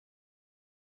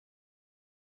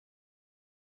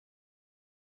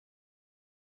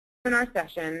webinar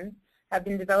sessions have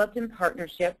been developed in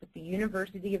partnership with the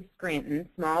University of Scranton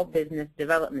Small Business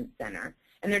Development Center,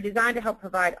 and they're designed to help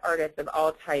provide artists of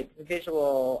all types,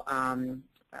 visual,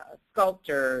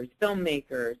 sculptors,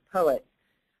 filmmakers, poets,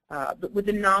 with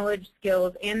the knowledge,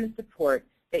 skills, and the support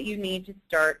that you need to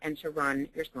start and to run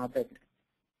your small business.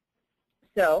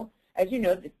 So, as you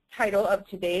know, the title of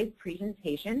today's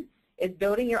presentation is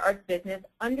Building Your Arts Business,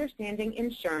 Understanding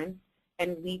Insurance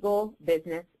and Legal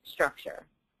Business Structure.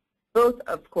 Both,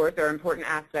 of course, are important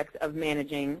aspects of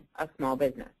managing a small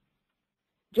business.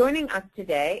 Joining us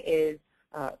today is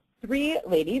three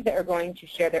ladies that are going to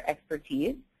share their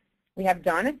expertise. We have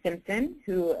Donna Simpson,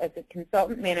 who is a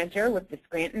consultant manager with the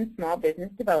Scranton Small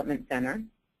Business Development Center.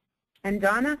 And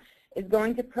Donna is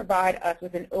going to provide us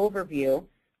with an overview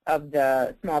of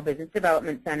the Small Business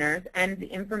Development Centers and the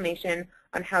information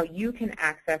on how you can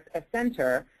access a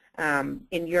center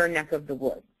in your neck of the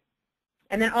woods.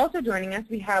 And then also joining us,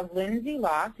 we have Lindsay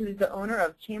Loss, who is the owner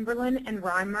of Chamberlain and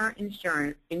Reimer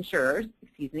Insurers.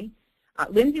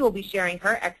 Lindsay will be sharing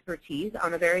her expertise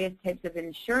on the various types of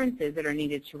insurances that are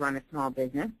needed to run a small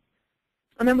business.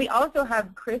 And then we also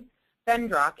have Chris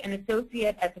Fendrock, an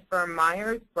associate at the firm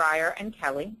Myers, Breyer, and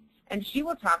Kelly, and she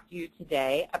will talk to you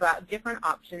today about different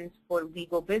options for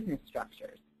legal business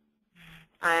structures.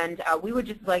 And we would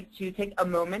just like to take a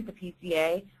moment, the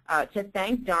PCA, to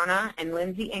thank Donna and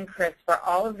Lindsay and Chris for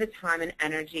all of the time and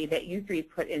energy that you three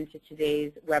put into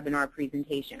today's webinar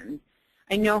presentations.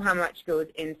 I know how much goes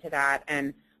into that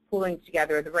and pulling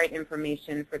together the right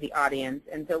information for the audience.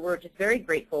 And so we're just very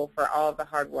grateful for all of the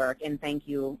hard work, and thank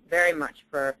you very much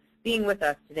for being with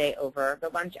us today over the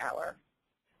lunch hour.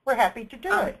 We're happy to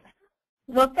do it.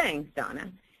 Well, thanks,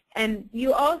 Donna. And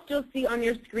you all still see on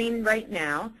your screen right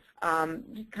now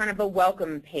just kind of a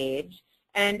welcome page.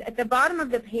 And at the bottom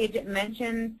of the page, it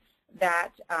mentions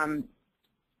that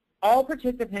all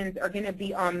participants are going to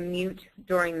be on mute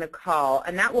during the call,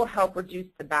 and that will help reduce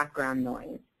the background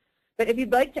noise. But if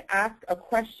you'd like to ask a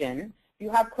question, if you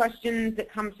have questions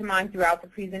that come to mind throughout the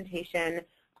presentation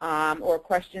or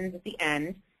questions at the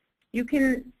end, you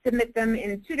can submit them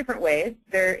in two different ways.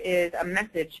 There is a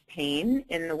message pane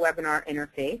in the webinar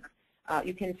interface.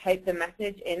 You can type the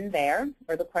message in there,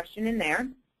 or the question in there,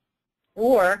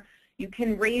 or you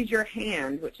can raise your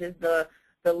hand, which is the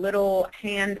little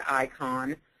hand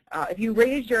icon. If you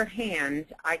raise your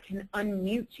hand, I can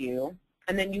unmute you,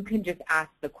 and then you can just ask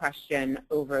the question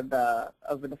over the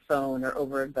phone or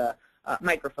over the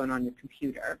microphone on your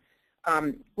computer.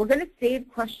 We're going to save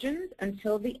questions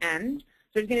until the end.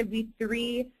 So there's going to be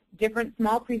three different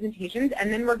small presentations,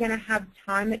 and then we're going to have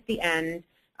time at the end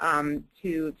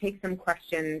to take some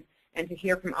questions and to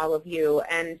hear from all of you.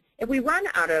 And if we run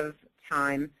out of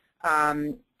time,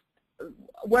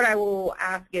 what I will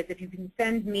ask is if you can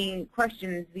send me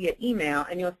questions via email,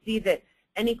 and you'll see that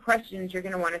any questions you're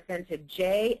going to want to send to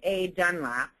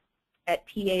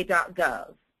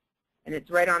jadunlap@pa.gov, and it's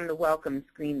right on the welcome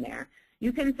screen there.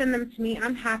 You can send them to me, and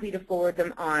I'm happy to forward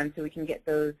them on so we can get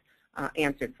those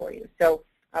answered for you. So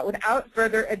without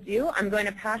further ado, I'm going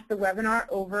to pass the webinar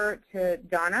over to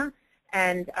Donna,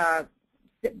 and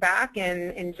sit back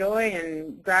and enjoy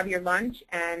and grab your lunch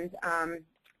and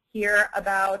hear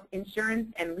about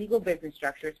insurance and legal business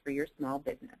structures for your small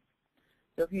business.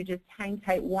 So if you just hang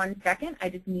tight 1 second, I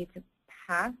just need to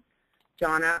pass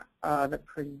Donna the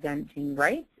presenting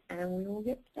rights, and we will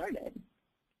get started.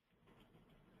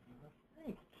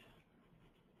 Great.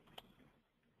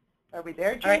 Are we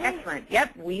there, Jamie? All right, excellent.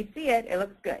 Yep, we see it. It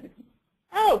looks good.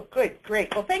 Oh, good,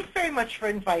 great. Well, thanks very much for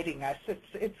inviting us.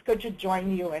 It's good to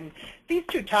join you. And these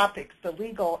two topics, the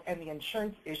legal and the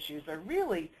insurance issues, are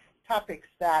really topics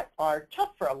that are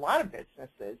tough for a lot of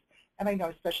businesses, and I know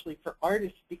especially for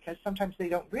artists, because sometimes they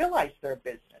don't realize they're a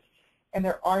business, and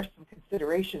there are some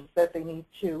considerations that they need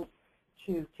to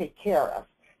take care of.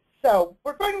 So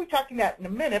we're going to be talking about that in a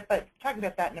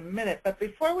minute, but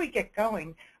before we get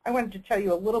going, I wanted to tell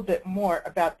you a little bit more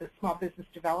about the Small Business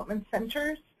Development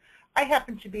Centers. I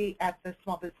happen to be at the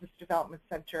Small Business Development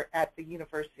Center at the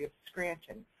University of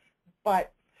Scranton,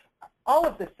 but all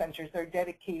of the centers are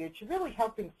dedicated to really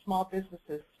helping small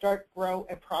businesses start, grow,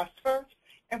 and prosper.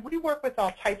 And we work with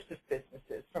all types of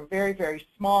businesses, from very, very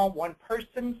small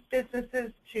one-person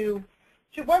businesses to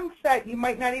ones that you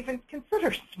might not even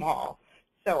consider small.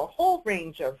 So a whole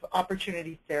range of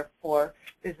opportunities there for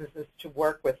businesses to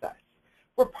work with us.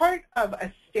 We're part of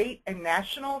a state and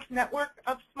national network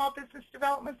of small business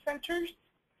development centers.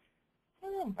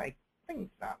 Oh, my thing's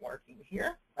not working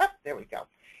here. Oh, there we go.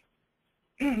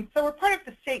 So we're part of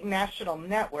the state and national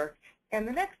network, and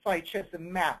the next slide shows a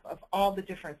map of all the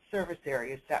different service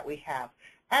areas that we have.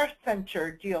 Our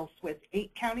center deals with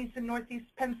 8 counties in Northeast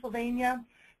Pennsylvania,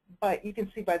 but you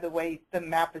can see by the way the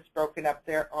map is broken up,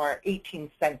 there are 18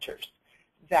 centers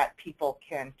that people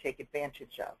can take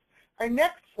advantage of. Our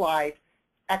next slide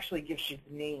actually gives you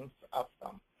the names of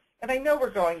them. And I know we're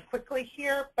going quickly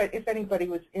here, but if anybody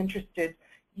was interested,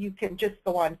 you can just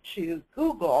go on to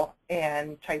Google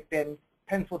and type in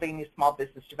Pennsylvania Small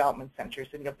Business Development Centers,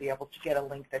 and you'll be able to get a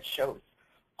link that shows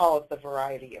all of the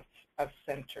variety of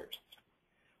centers.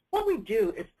 What we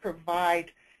do is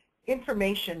provide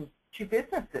information to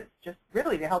businesses, just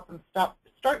really to help them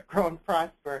start, grow, and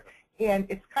prosper. And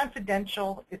it's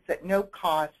confidential, it's at no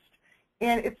cost,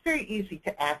 and it's very easy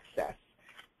to access.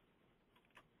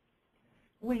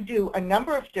 We do a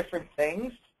number of different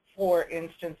things, for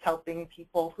instance, helping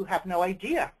people who have no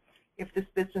idea if this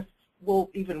business will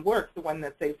even work, the one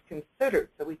that they've considered.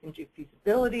 So we can do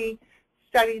feasibility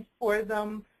studies for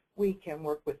them. We can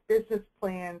work with business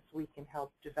plans. We can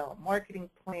help develop marketing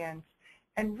plans,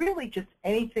 and really just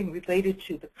anything related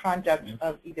to the conduct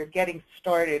of either getting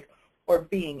started or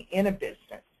being in a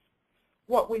business.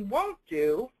 What we won't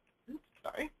do,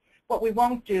 what we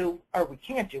won't do, or we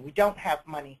can't do, we don't have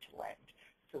money to lend.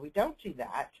 So we don't do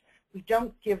that. We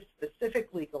don't give specific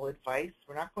legal advice.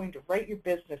 We're not going to write your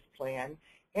business plan,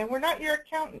 and we're not your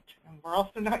accountant, and we're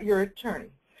also not your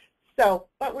attorney. So,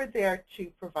 but we're there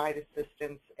to provide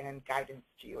assistance and guidance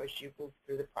to you as you move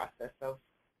through the process of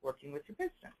working with your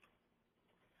business.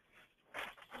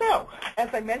 So, as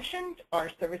I mentioned, our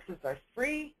services are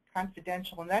free,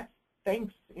 confidential, and that's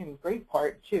thanks in great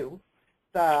part to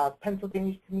the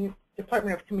Pennsylvania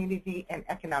Department of Community and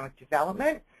Economic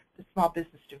Development, the Small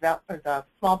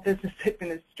Business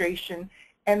Administration,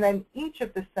 and then each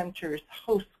of the centers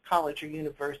hosts college or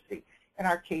university. In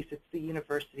our case, it's the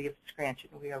University of Scranton.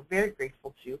 We are very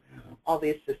grateful to all the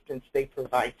assistance they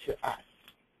provide to us.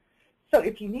 So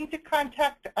if you need to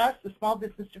contact us, the Small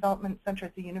Business Development Center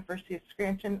at the University of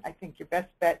Scranton, I think your best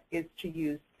bet is to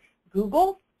use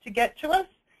Google to get to us,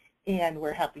 and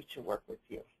we're happy to work with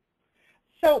you.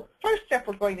 So first up,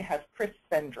 we're going to have Chris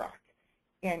Sendrock.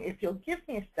 And if you'll give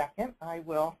me a second, I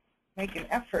will make an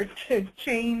effort to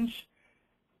change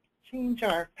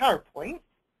our PowerPoint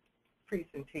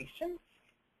presentations,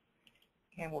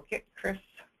 and we'll get Chris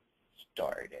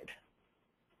started.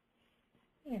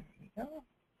 There we go.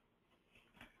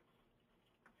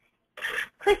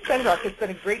 Chris Sendrock has been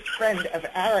a great friend of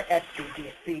our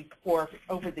SBDC for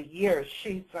over the years.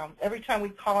 She's every time we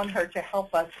call on her to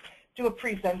help us do a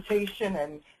presentation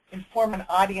and inform an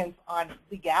audience on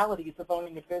legalities of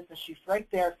owning a business, she's right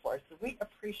there for us. So we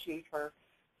appreciate her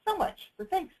so much. So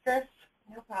thanks, Chris.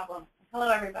 No problem. Hello,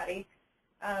 everybody.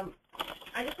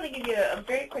 I just want to give you a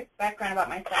very quick background about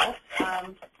myself.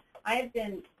 I have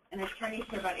been an attorney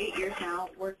for about 8 years now,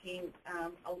 working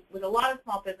with a lot of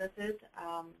small businesses.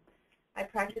 I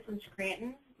practice in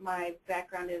Scranton. My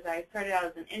background is I started out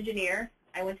as an engineer.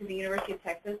 I went to the University of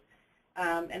Texas,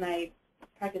 and I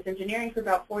practiced engineering for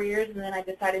about 4 years, and then I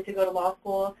decided to go to law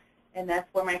school, and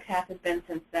that's where my path has been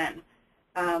since then.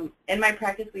 In my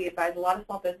practice, we advise a lot of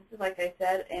small businesses, like I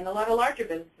said, and a lot of larger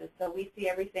businesses. So we see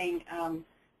everything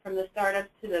from the startups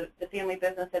to the family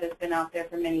business that has been out there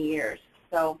for many years.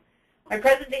 So my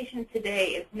presentation today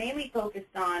is mainly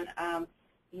focused on,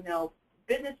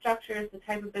 business structures, the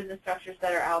type of business structures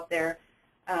that are out there,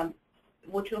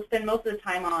 which we'll spend most of the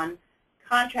time on,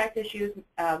 contract issues,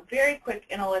 very quick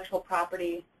intellectual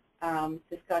property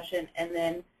discussion, and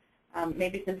then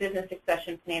maybe some business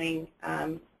succession planning,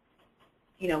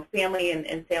 family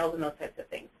and sales and those types of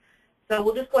things. So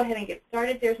we'll just go ahead and get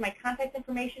started. There's my contact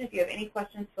information. If you have any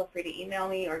questions, feel free to email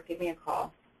me or give me a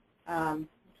call. My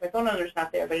phone number is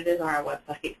not there, but it is on our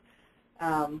website.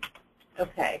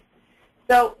 Okay.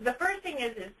 So the first thing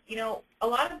is, a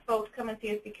lot of folks come and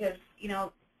see us because,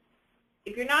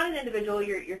 if you're not an individual,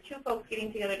 you're two folks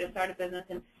getting together to start a business,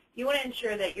 and you want to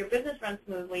ensure that your business runs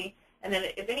smoothly, and then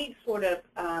if any sort of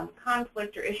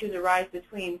conflict or issues arise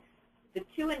between the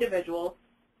two individuals,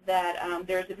 that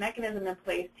there's a mechanism in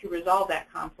place to resolve that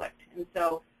conflict. And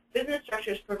so business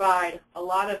structures provide a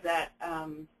lot of that,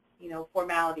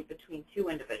 formality between two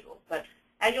individuals. But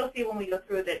as you'll see when we go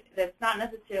through that, that's not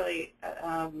necessarily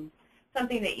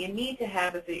something that you need to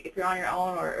have if you're on your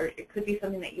own, or it could be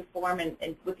something that you form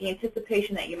and with the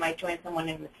anticipation that you might join someone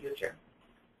in the future.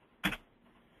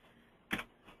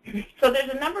 So there's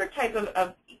a number of types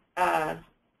of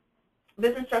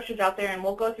business structures out there, and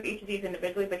we'll go through each of these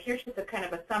individually, but here's just a kind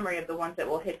of a summary of the ones that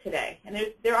we'll hit today. And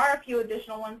there are a few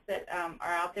additional ones that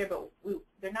are out there, but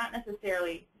they're not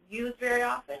necessarily used very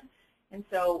often, and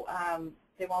so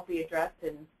they won't be addressed.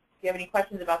 And if you have any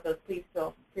questions about those, please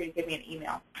feel free to give me an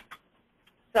email.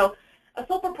 So a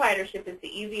sole proprietorship is the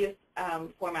easiest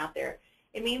form out there.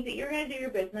 It means that you're going to do your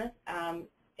business,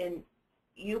 and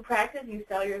you practice, you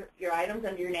sell your items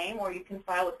under your name, or you can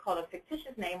file what's called a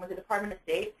fictitious name with the Department of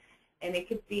State, and it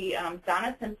could be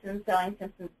Donna Simpson selling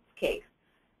Simpson's cakes.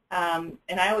 And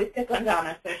I always pick on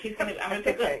Donna, so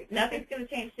nothing's going to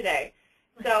change today.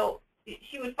 So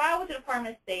she would file with the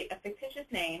Department of State a fictitious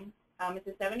name. It's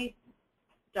a $70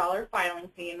 filing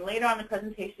fee, and later on in the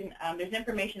presentation, there's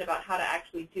information about how to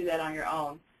actually do that on your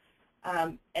own.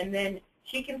 And then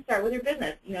she can start with her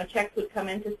business. You know, checks would come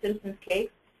into Simpson's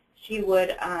Cakes. She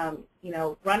would, you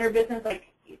know, run her business like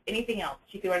anything else.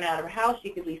 She could run it out of her house. She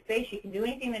could lease space. She can do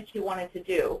anything that she wanted to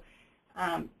do.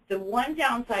 The one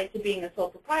downside to being a sole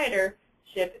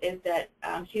proprietorship is that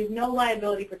she has no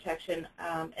liability protection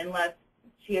unless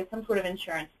she has some sort of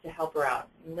insurance to help her out.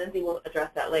 And Lindsay will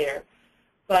address that later.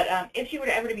 But if she were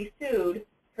to ever to be sued,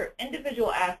 her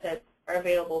individual assets are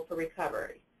available for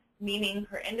recovery, meaning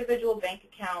her individual bank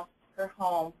accounts, her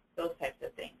home, those types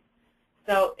of things.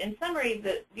 So in summary,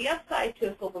 the upside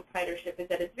to a sole proprietorship is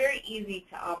that it's very easy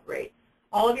to operate.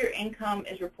 All of your income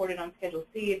is reported on Schedule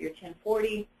C of your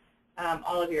 1040.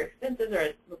 All of your expenses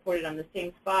are reported on the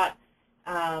same spot.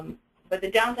 But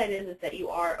the downside is that you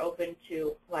are open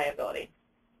to liability.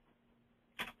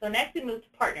 So next we move to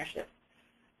partnerships.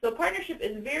 So a partnership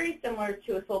is very similar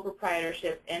to a sole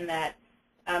proprietorship in that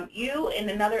you and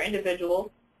another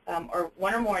individual, or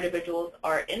one or more individuals,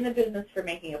 are in the business for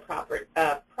making a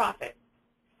profit.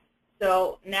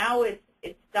 So now it's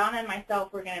Donna and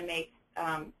myself. We're going to make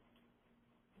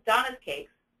Donna's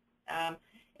cakes, and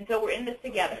so we're in this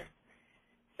together.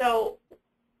 So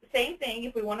same thing,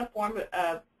 if we want to form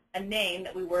a name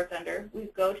that we work under, we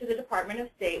go to the Department of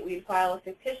State, we'd file a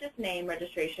fictitious name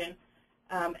registration,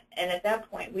 and at that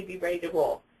point we'd be ready to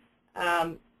roll.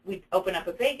 We'd open up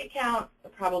a bank account,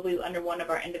 probably under one of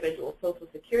our individual Social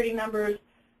Security numbers.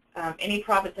 Any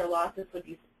profits or losses would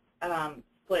be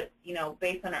split, you know,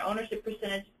 based on our ownership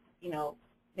percentage, you know,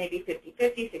 maybe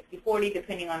 50-50, 60-40,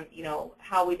 depending on, you know,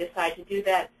 how we decide to do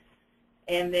that.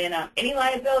 And then any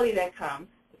liability that comes,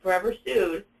 if we're ever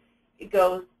sued, it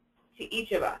goes to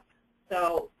each of us.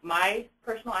 So my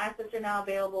personal assets are now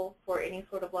available for any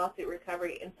sort of lawsuit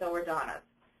recovery, and so are Donna's.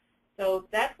 So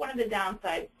that's one of the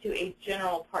downsides to a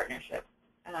general partnership.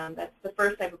 That's the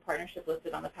first type of partnership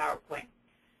listed on the PowerPoint.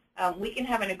 We can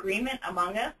have an agreement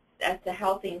among us as to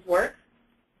how things work.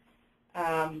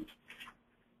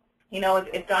 You know,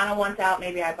 if Donna wants out,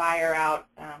 maybe I buy her out.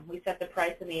 We set the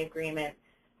price in the agreement.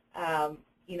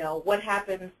 You know, what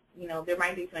happens, you know, there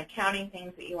might be some accounting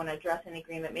things that you want to address in the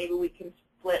agreement. Maybe we can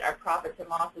split our profits and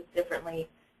losses differently,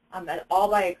 all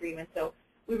by agreement. So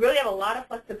we really have a lot of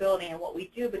flexibility in what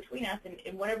we do between us,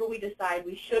 and whenever we decide,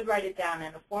 we should write it down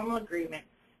in a formal agreement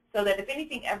so that if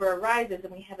anything ever arises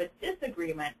and we have a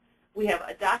disagreement, we have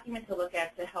a document to look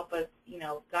at to help us, you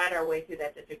know, guide our way through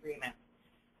that disagreement.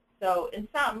 So in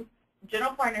sum,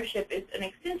 general partnership is an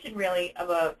extension really of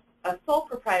a sole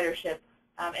proprietorship,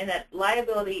 and that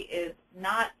liability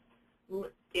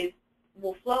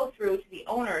will flow through to the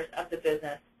owners of the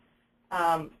business,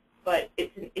 but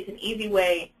it's an easy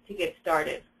way to get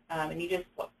started, and you just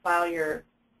file your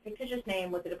fictitious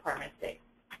name with the Department of State.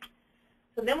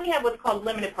 So then we have what's called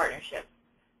limited partnerships,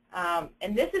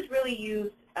 and this is really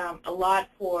used a lot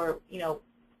for, you know,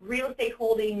 real estate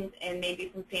holdings and maybe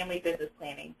some family business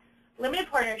planning. Limited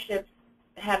partnerships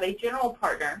have a general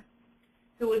partner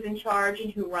who is in charge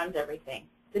and who runs everything.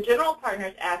 The general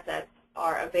partner's assets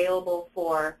are available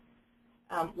for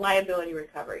liability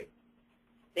recovery.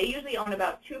 They usually own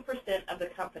about 2% of the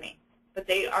company, but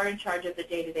they are in charge of the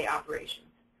day-to-day operations.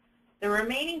 The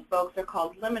remaining folks are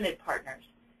called limited partners,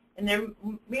 and they're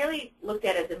merely looked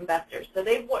at as investors. So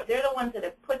they're the ones that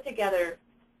have put together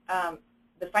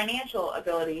the financial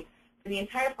ability for the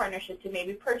entire partnership to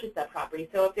maybe purchase that property.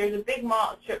 So if there's a big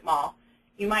mall, strip mall,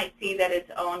 you might see that it's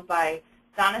owned by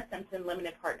Donna Simpson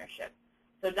Limited Partnership.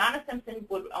 So Donna Simpson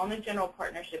would own the general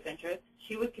partnership interest.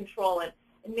 She would control it,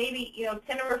 and maybe, you know,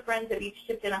 10 of her friends have each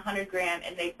chipped in $100 grand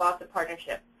and they bought the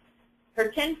partnership. Her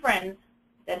 10 friends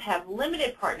that have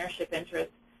limited partnership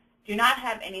interests do not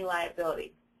have any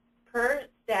liability. Per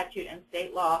statute and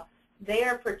state law, they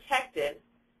are protected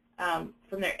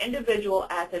from their individual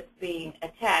assets being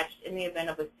attached in the event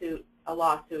of a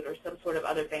lawsuit, or some sort of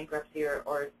other bankruptcy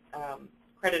or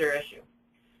creditor issue.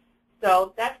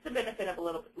 So that's the benefit of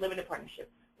a limited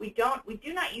partnership. We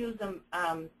do not use them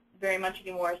very much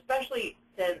anymore, especially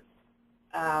since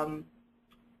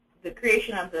the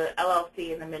creation of the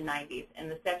LLC in the mid-90s and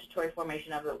the statutory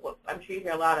formation of it. I'm sure you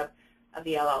hear a lot of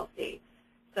the LLC.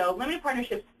 So limited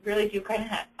partnerships really do kind of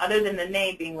have, other than the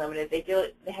name being limited,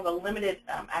 they have a limited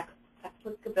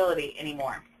applicability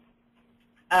anymore.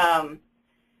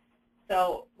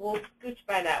 So we'll scooch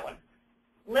by that one.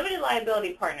 Limited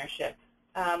liability partnership.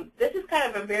 This is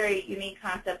kind of a very unique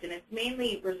concept, and it's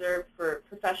mainly reserved for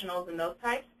professionals and those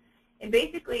types. And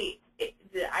basically,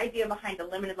 the idea behind a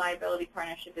limited liability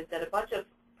partnership is that a bunch of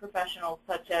professionals,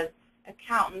 such as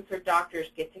accountants or doctors,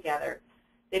 get together.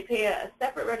 They pay a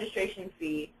separate registration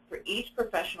fee for each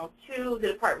professional to the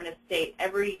Department of State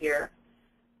every year,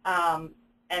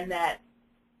 and that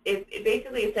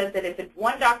basically it says that if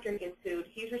one doctor gets sued,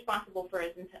 he's responsible for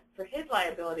his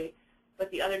liability, but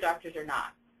the other doctors are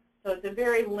not. So it's a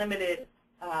very limited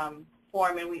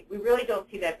form, and we really don't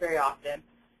see that very often.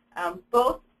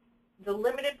 Both the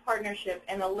limited partnership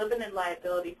and the limited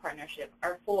liability partnership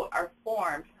are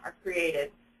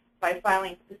created by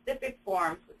filing specific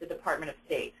forms with the Department of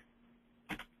State.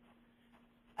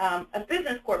 A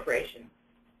business corporation.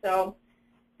 So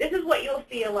this is what you'll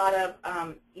see a lot of,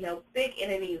 big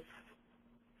entities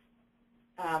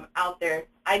out there.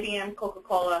 IBM,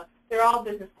 Coca-Cola, they're all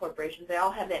business corporations. They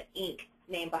all have that Inc.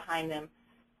 name behind them,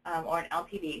 or an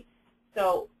LTD.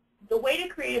 So the way to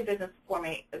create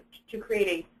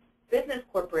a business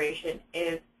corporation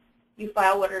is you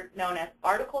file what are known as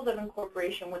articles of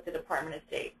incorporation with the Department of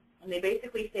State. And they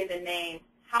basically say the name,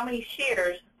 how many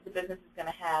shares the business is going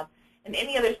to have, and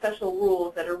any other special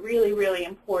rules that are really, really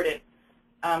important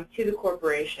to the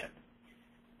corporation.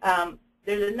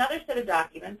 There's another set of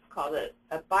documents called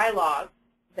a bylaws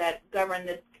that govern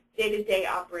the day-to-day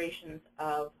operations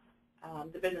of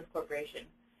the business corporation.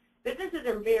 Businesses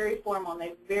are very formal, and they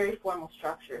have very formal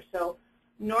structure. So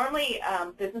normally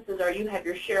businesses you have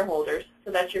your shareholders,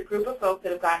 so that's your group of folks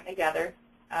that have gotten together.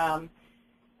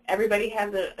 Everybody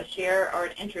has a share or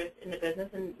an interest in the business,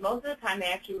 and most of the time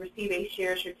they actually receive a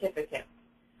share certificate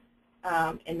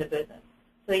in the business.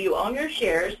 So you own your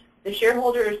shares. The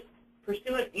shareholders,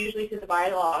 pursuant usually to the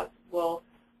bylaws, will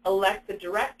elect the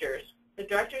directors. The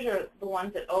directors are the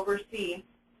ones that oversee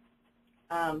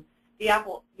the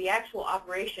actual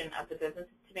operation of the business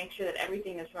to make sure that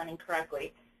everything is running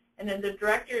correctly. And then the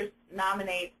directors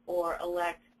nominate or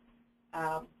elect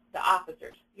the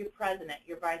officers, your president,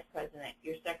 your vice president,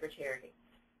 your secretary,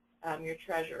 your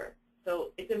treasurer.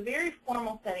 So it's a very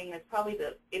formal setting. It's probably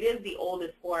it is the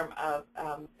oldest form of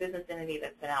business entity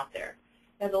that's been out there.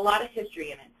 It has a lot of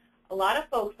history in it. A lot of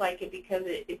folks like it because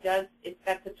it's got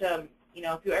such a,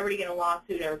 if you ever get in a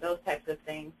lawsuit or those types of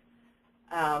things,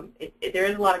 there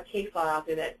is a lot of case law out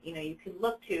there that you can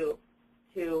look to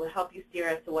help you steer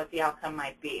as to what the outcome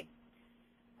might be.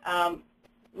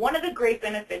 One of the great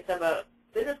benefits of a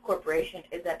business corporation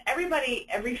is that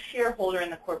every shareholder in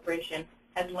the corporation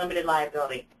has limited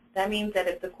liability. That means that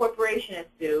if the corporation is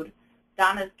sued,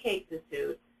 Donna's case is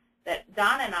sued, that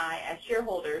Donna and I, as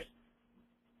shareholders,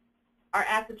 our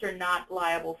assets are not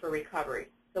liable for recovery.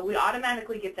 So we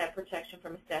automatically get that protection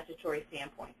from a statutory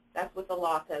standpoint. That's what the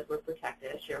law says we're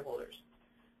protected as shareholders.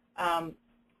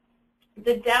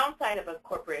 The downside of a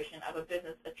corporation, of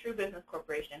a true business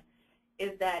corporation,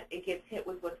 is that it gets hit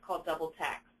with what's called double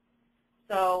tax.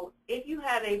 So if you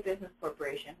have a business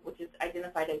corporation, which is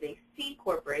identified as a C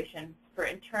corporation for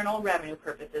internal revenue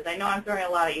purposes, I know I'm throwing a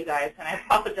lot at you guys, and I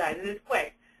apologize, it is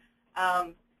quick.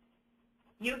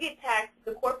 You get taxed,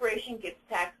 the corporation gets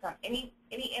taxed on any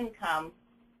income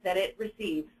that it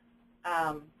receives,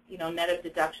 net of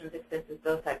deductions, expenses,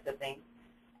 those types of things,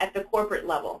 at the corporate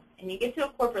level. And you get to a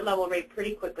corporate level rate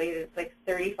pretty quickly. It's like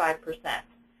 35%.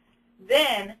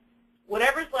 Then,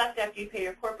 whatever's left after you pay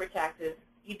your corporate taxes,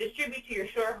 you distribute to your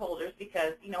shareholders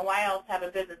because, why else have a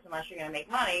business unless you're going to make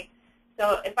money?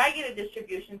 So if I get a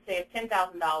distribution, say, of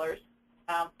 $10,000,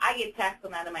 I get taxed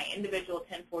on that in my individual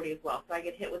 1040 as well. So I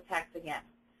get hit with tax again.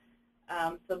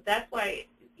 So that's why,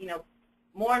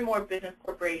 more and more business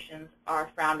corporations are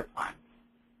frowned upon.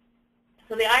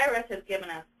 So the IRS has given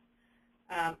us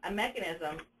a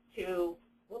mechanism to,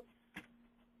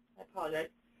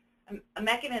 a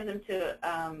mechanism to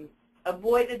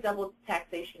avoid the double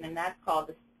taxation, and that's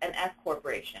called an S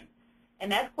corporation.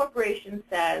 An S corporation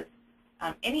says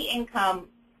any income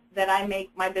that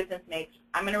my business makes,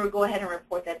 I'm going to go ahead and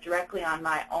report that directly on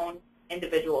my own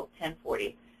individual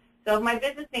 1040. So if my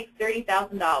business makes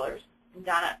 $30,000, and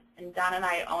Donna and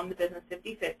I own the business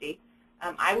 50-50,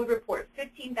 I would report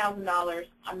 $15,000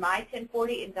 on my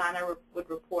 1040, and Donna would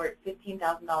report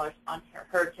 $15,000 on her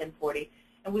 1040,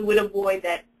 and we would avoid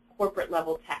that corporate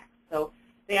level tax. So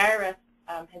the IRS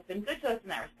has been good to us in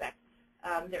that respect.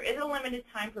 There is a limited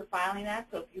time for filing that,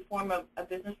 so if you form a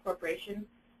business corporation,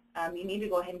 you need to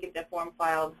go ahead and get that form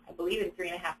filed, I believe, in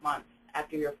 3.5 months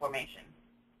after your formation.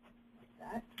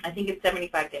 What's that? I think it's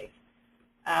 75 days.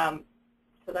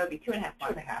 So that would be 2.5 months.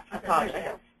 2.5. I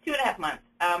apologize. 2.5 months.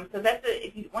 So that's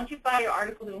once you file your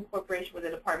articles of incorporation with the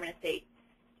Department of State,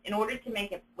 in order to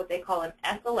make it what they call an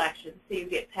S election, so you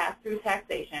get pass-through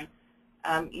taxation,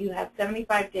 you have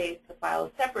 75 days to file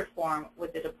a separate form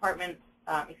with the Department,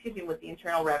 with the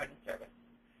Internal Revenue Service.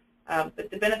 But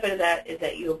the benefit of that is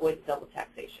that you avoid double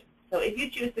taxation. So if you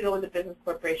choose to go with a business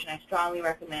corporation, I strongly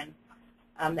recommend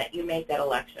that you make that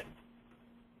election.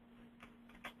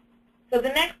 So the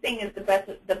next thing is the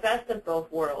best of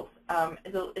both worlds,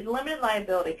 is a limited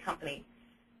liability company.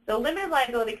 So limited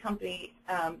liability company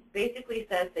basically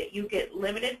says that you get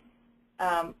limited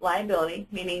liability,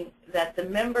 meaning that the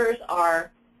members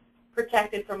are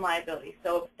protected from liability.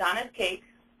 So if Donna's Cake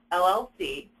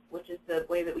LLC, which is the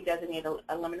way that we designate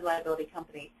a limited liability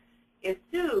company, is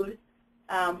sued,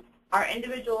 our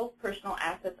individual personal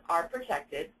assets are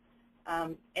protected,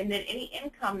 and then any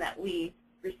income that we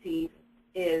receive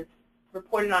is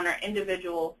reported on our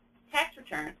individual tax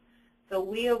returns, so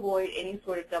we avoid any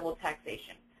sort of double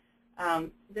taxation.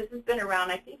 This has been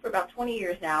around, I think, for about 20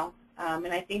 years now, and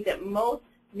I think that most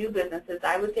new businesses,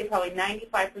 I would say probably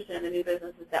 95% of the new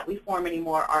businesses that we form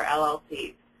anymore are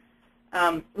LLCs.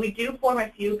 We do form a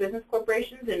few business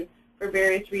corporations, and for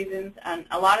various reasons, and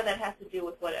a lot of that has to do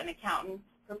with what an accountant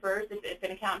prefers. If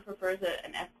an accountant prefers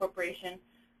an S corporation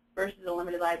versus a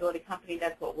limited liability company,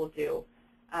 that's what we'll do.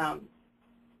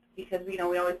 Because we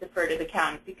always defer to the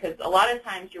accountant, because a lot of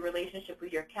times your relationship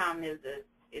with your accountant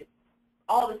is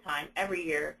all the time, every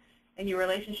year, and your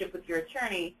relationship with your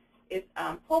attorney is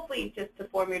hopefully just to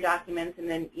form your documents and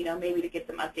then maybe to get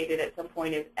them updated at some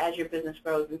point as your business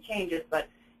grows and changes, but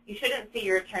you shouldn't see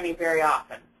your attorney very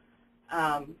often.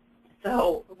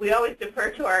 So we always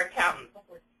defer to our accountant,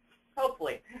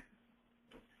 hopefully.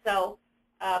 So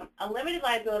a limited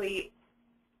liability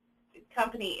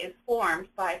company is formed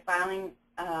by filing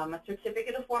a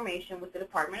certificate of formation with the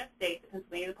Department of State, the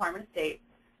Pennsylvania Department of State,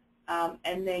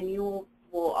 and then you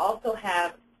will also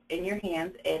have in your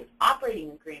hands an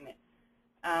operating agreement,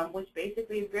 which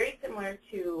basically is very similar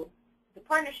to the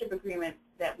partnership agreement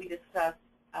that we discussed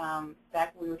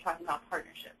back when we were talking about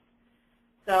partnerships.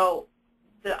 So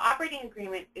the operating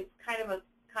agreement is kind of a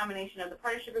combination of the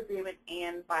partnership agreement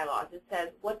and bylaws. It says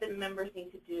what the members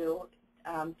need to do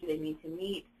they need to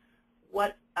meet,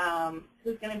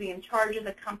 who's going to be in charge of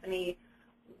the company,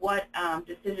 what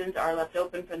decisions are left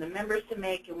open for the members to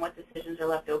make, and what decisions are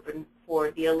left open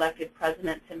for the elected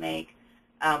president to make.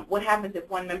 What happens if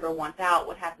one member wants out?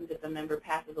 What happens if a member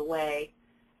passes away?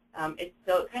 So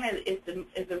it kind of is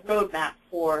the roadmap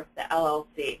for the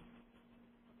LLC.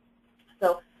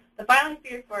 So the filing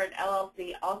fee for an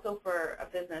LLC, also for a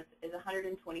business, is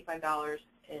 $125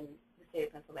 in the state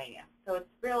of Pennsylvania. So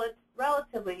it's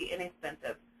relatively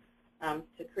inexpensive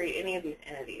to create any of these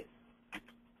entities.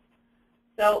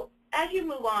 So as you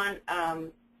move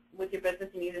on with your business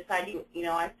and you decide,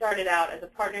 I started out as a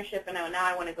partnership and now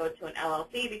I want to go to an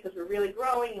LLC because we're really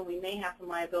growing and we may have some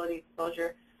liability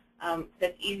exposure,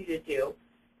 that's easy to do.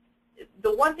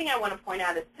 The one thing I want to point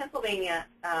out is Pennsylvania,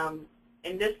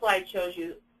 and this slide shows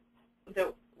you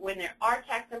that when there are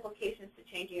tax implications to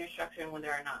changing your structure and when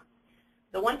there are not.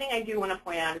 The one thing I do want to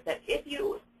point out is that if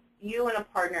you and a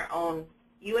partner own,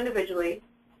 you individually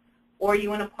or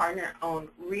you and a partner own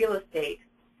real estate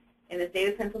in the state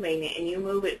of Pennsylvania and you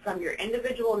move it from your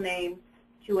individual name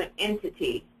to an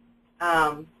entity,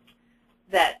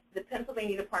 that the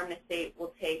Pennsylvania Department of State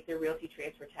will take the realty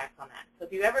transfer tax on that. So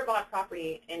if you ever bought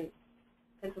property in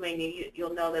Pennsylvania,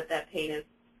 you'll know that that pain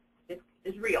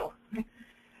is real.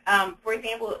 For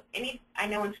example, I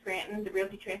know in Scranton, the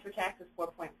realty transfer tax is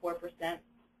 4.4%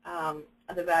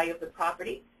 of the value of the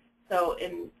property. So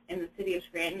in the city of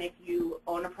Scranton, if you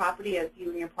own a property as you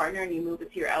and your partner and you move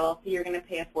it to your LLC, you're going to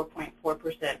pay a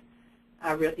 4.4%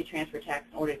 realty transfer tax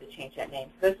in order to change that name.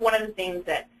 So that's one of the things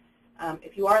that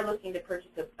if you are looking to purchase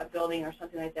a building or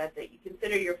something like that, that you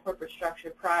consider your corporate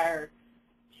structure prior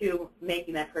to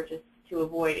making that purchase to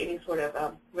avoid any sort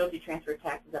of realty transfer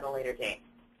taxes at a later date.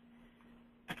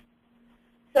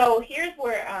 So here's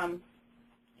where,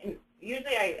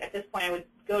 usually at this point I would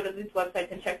go to these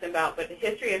websites and check them out, but the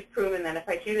history has proven that if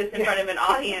I do this in front of an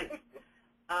audience,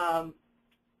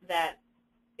 that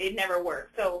it never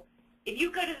works. So if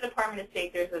you go to the Department of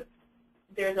State,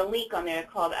 there's a link on there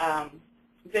called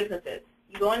businesses.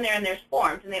 You go in there and there's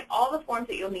forms, and they have all the forms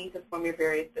that you'll need to form your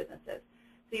various businesses.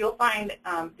 So you'll find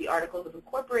the Articles of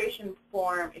Incorporation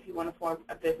form if you want to form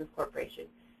a business corporation.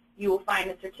 You will find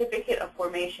a certificate of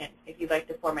formation if you'd like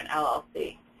to form an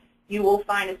LLC. You will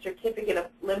find a certificate of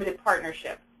limited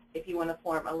partnership if you want to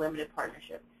form a limited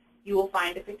partnership. You will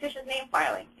find a fictitious name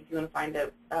filing if you want to find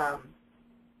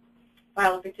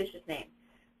file a fictitious name.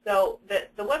 So the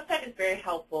website is very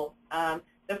helpful.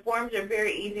 The forms are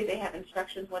very easy. They have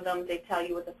instructions with them. They tell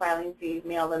you what the filing fee,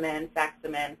 mail them in, fax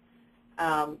them in.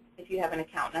 If you have an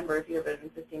account number, if you have an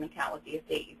existing account with the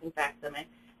estate, you can fax them in.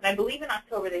 And I believe in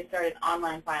October they started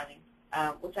online filing,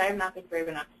 which I have not been brave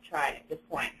enough to try at this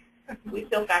point. We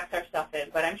still fax our stuff in,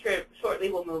 but I'm sure shortly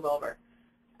we'll move over.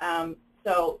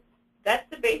 So that's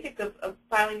the basics of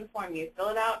filing the form. You fill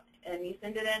it out and you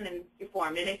send it in and you're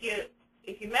formed. And if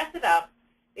you mess it up,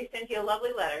 they send you a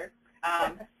lovely letter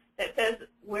that says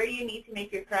where you need to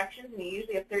make your corrections, and you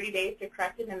usually have 30 days to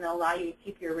correct it, and they'll allow you to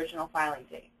keep your original filing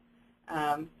date.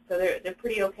 So they're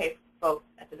pretty okay folks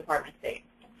at the Department of State.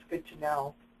 It's good to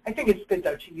know. I think it's good,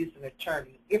 though, to use an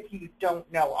attorney if you don't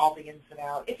know all the ins and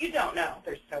outs. If you don't know.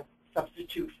 There's no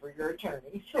substitute for your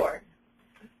attorney. Sure.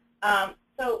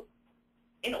 So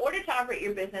in order to operate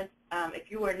your business, if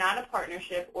you are not a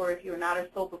partnership or if you are not a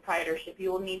sole proprietorship,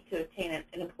 you will need to obtain an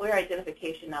employer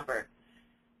identification number.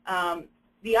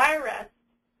 The IRS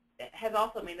has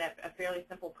also made that a fairly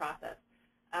simple process.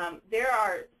 There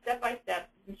are step-by-step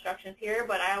instructions here,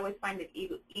 but I always find it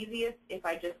easiest if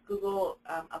I just Google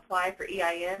apply for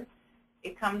EIN.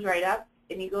 It comes right up,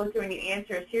 and you go through and you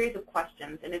answer a series of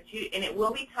questions, and it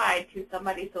will be tied to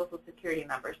somebody's Social Security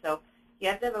number. So you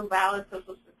have to have a valid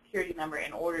Social Security number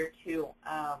in order to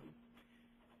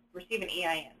receive an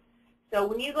EIN. So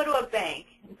when you go to a bank,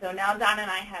 and so now Don and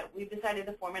we've decided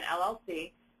to form an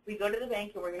LLC. We go to the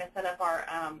bank and we're going to set up our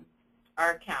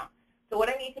account. So what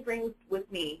I need to bring with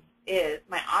me is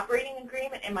my operating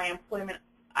agreement and my employment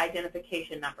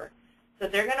identification number. So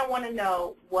they're going to want to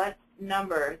know what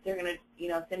number they're going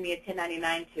to, send me a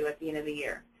 1099 to at the end of the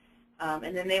year.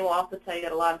 And then they will also tell you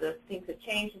that a lot of those things have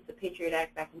changed since the Patriot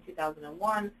Act back in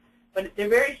 2001. But they're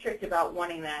very strict about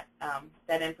wanting that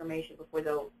that information before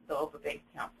they'll open a bank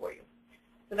account for you.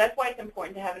 So that's why it's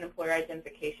important to have an employer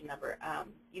identification number.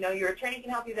 Your attorney can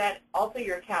help you with that. Also,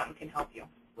 your accountant can help you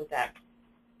with that.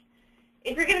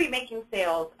 If you're going to be making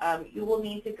sales, you will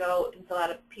need to go and fill out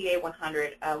a PA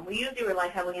 100. We usually rely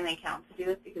heavily on the accountant to do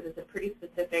this because it's a pretty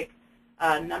specific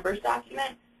numbers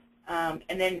document. And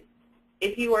then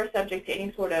if you are subject to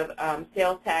any sort of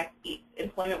sales tax,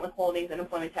 employment withholdings, and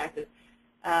employment taxes,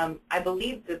 I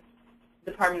believe the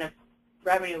Department of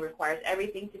Revenue requires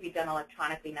everything to be done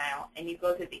electronically now, and you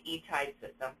go through the e-tide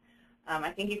system.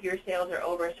 I think if your sales are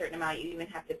over a certain amount, you even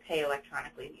have to pay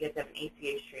electronically. You have to have an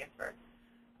ACH transfer.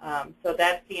 So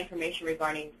that's the information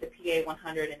regarding the PA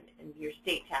 100 and your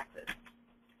state taxes.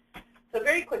 So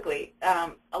very quickly,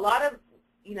 a lot of,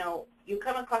 you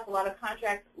come across a lot of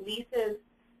contracts, leases,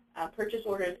 purchase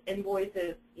orders,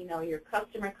 invoices, your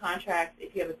customer contracts.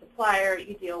 If you have a supplier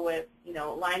you deal with,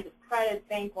 lines of credit,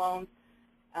 bank loans.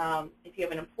 If you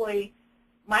have an employee,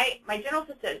 my general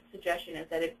suggestion is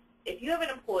that if you have an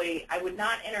employee, I would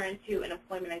not enter into an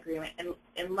employment agreement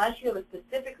unless you have a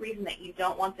specific reason that you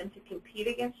don't want them to compete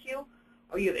against you,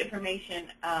 or you have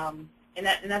information, and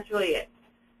that's really it.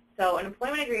 So an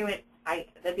employment agreement,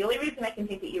 the only reason I can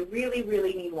think that you really,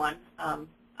 really need one,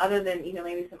 other than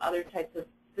maybe some other types of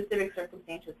specific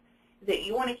circumstances, is that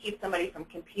you want to keep somebody from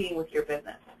competing with your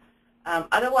business.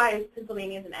 Otherwise,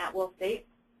 Pennsylvania is an at-will state,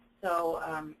 so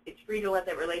it's free to let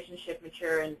that relationship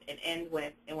mature and end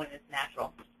when it's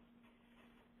natural.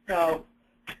 So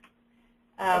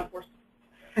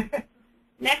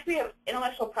next we have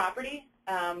intellectual property.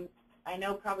 I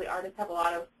know probably artists have a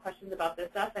lot of questions about this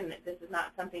stuff, and this is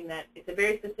not something that, it's a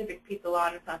very specific piece of law,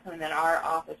 and it's not something that our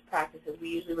office practices. We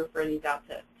usually refer these out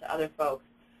to other folks.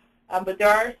 But there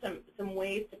are some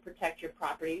ways to protect your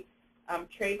property.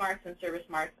 Trademarks and service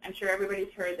marks. I'm sure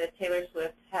everybody's heard that Taylor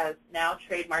Swift has now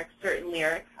trademarked certain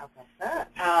lyrics, How about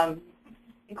that?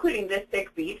 including this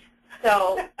thick beat.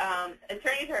 So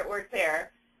attorneys are at work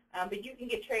there. But you can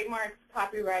get trademarks,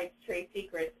 copyrights, trade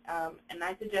secrets, and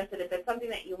I suggest that if it's something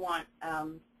that you want,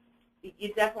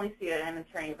 you definitely see an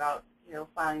attorney about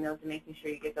filing those and making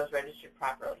sure you get those registered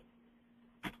properly.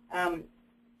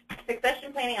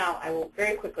 Succession planning, I will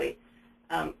very quickly.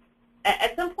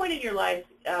 At some point in your life,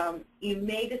 you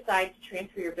may decide to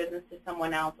transfer your business to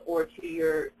someone else or to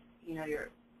your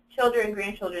children,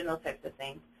 grandchildren, those types of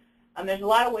things. There's a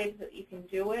lot of ways that you can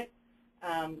do it.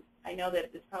 I know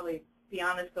that it's probably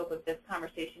beyond the scope of this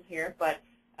conversation here, but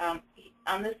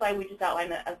on this slide we just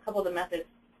outlined a couple of the methods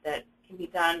that can be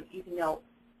done. You can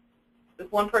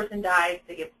if one person dies,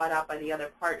 they get bought out by the other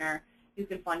partner. You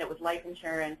can fund it with life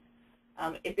insurance.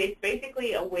 It's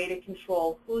basically a way to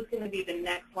control who's going to be the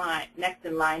next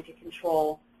in line to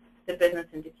control the business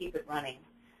and to keep it running.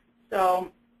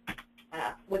 So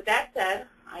with that said,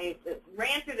 I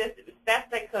ran through this as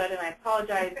best I could, and I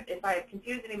apologize if I have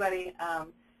confused anybody.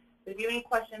 If you have any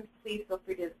questions, please feel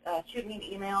free to shoot me an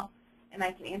email, and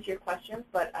I can answer your questions.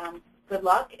 But good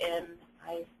luck, and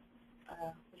I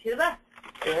wish you the best.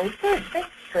 Very good. Thanks,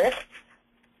 Chris.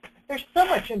 There's so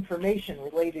much information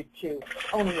related to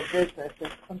owning a business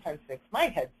that sometimes makes my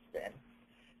head spin.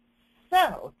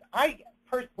 So I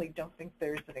personally don't think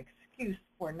there's an excuse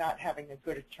for not having a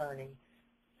good attorney.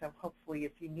 So hopefully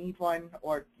if you need one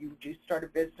or you do start a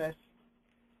business,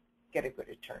 get a good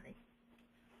attorney.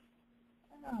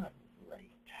 All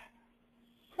right.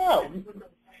 So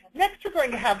next we're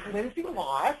going to have Lindsay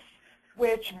Loss,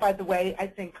 which, by the way, I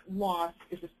think Loss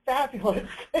is a fabulous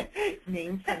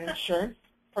name for an insurance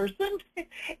person,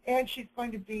 and she's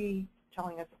going to be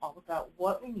telling us all about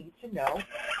what we need to know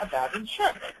about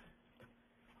insurance.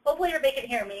 Hopefully everybody can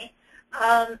hear me.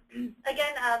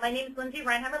 Again, my name is Lindsay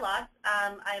Reinheimer-Loss.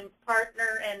 I'm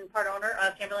partner and part owner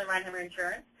of Chamberlain Reinheimer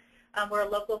Insurance. We're a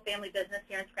local family business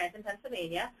here in Scranton,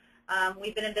 Pennsylvania.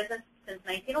 We've been in business since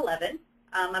 1911.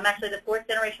 I'm actually the fourth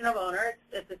generation of owner.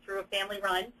 It's through a family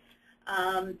run.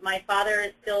 My father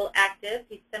is still active.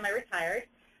 He's semi-retired.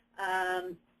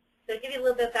 So to give you a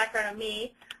little bit of background on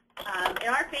me, in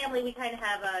our family we kind of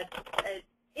have an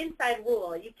inside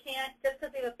rule. You can't, just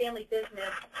because we have a family business,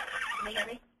 can you hear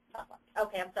me?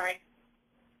 Okay, I'm sorry.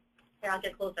 Here, I'll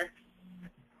get closer.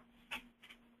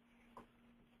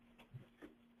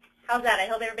 How's that? I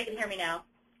hope everybody can hear me now.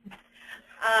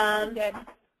 Good.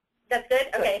 That's good?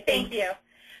 Okay, thank you.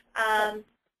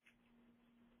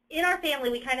 In our family,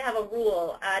 we kind of have a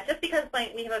rule. Just because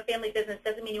we have a family business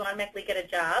doesn't mean you automatically get a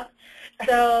job.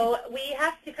 So we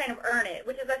have to kind of earn it,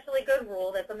 which is actually a good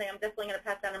rule. That's something I'm definitely going to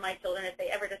pass down to my children if they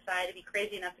ever decide to be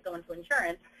crazy enough to go into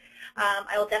insurance.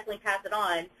 I will definitely pass it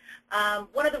on.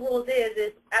 One of the rules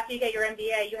is after you get your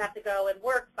MBA, you have to go and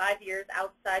work 5 years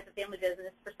outside the family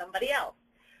business for somebody else.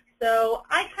 So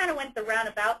I kind of went the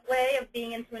roundabout way of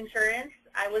being into insurance.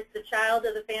 I was the child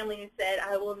of the family who said,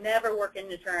 I will never work in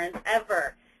insurance,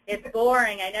 ever. It's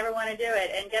boring. I never want to do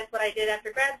it. And guess what I did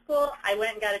after grad school? I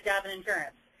went and got a job in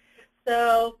insurance.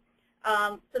 So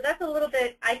that's a little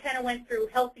bit, I kind of went through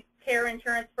health care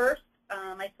insurance first.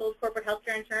 I sold corporate health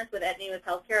care insurance with Aetna US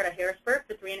Healthcare out of Harrisburg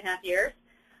for 3.5 years.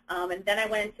 And then I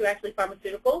went into actually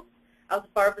pharmaceuticals. I was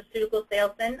a pharmaceutical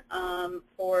salesman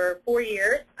for 4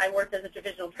 years. I worked as a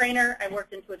divisional trainer. I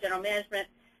worked into a general management,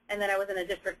 and then I was in a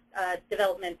district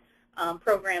development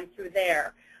program through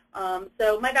there.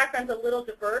 So my background's a little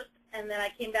diverse, and then I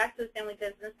came back to the family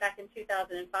business back in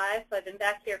 2005. So I've been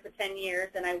back here for 10 years,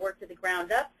 and I worked at the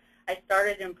ground up. I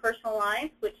started in personal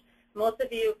lines, which most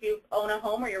of you, if you own a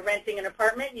home or you're renting an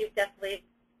apartment, you've definitely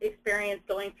experienced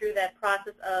going through that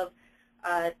process of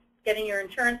getting your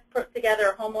insurance put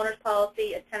together, a homeowner's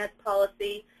policy, a tenant's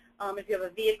policy. If you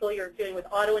have a vehicle, you're doing with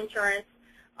auto insurance.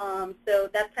 So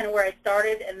that's kind of where I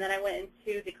started, and then I went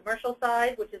into the commercial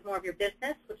side, which is more of your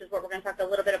business, which is what we're going to talk a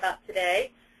little bit about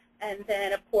today. And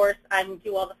then, of course, I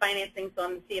do all the financing, so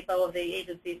I'm the CFO of the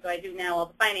agency, so I do now all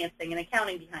the financing and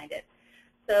accounting behind it.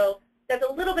 So that's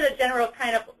a little bit of general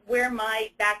kind of where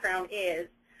my background is.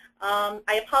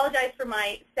 I apologize for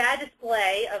my sad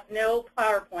display of no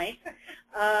PowerPoint.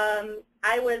 I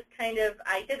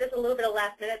did this a little bit of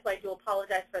last minute, so I do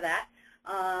apologize for that.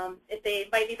 If they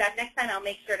invite me back next time, I'll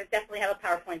make sure to definitely have a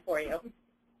PowerPoint for you.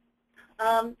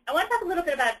 I want to talk a little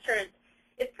bit about insurance.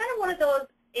 It's kind of one of those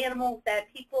animals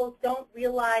that people don't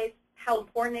realize how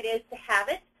important it is to have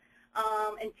it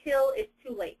until it's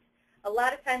too late. A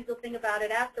lot of times they'll think about it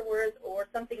afterwards, or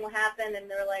something will happen and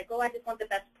they're like, oh, I just want the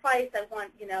best price, I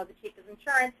want, the cheapest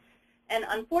insurance. And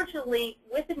unfortunately,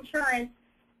 with insurance,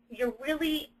 you're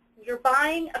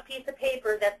buying a piece of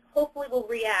paper that hopefully will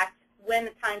react when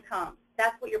the time comes.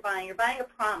 That's what you're buying. You're buying a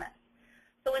promise.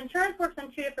 So insurance works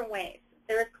in two different ways.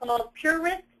 There is called pure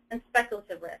risk and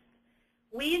speculative risk.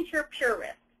 We insure pure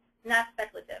risk, not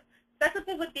speculative.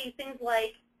 Speculative would be things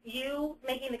like you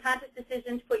making the conscious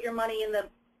decision to put your money in the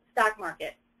stock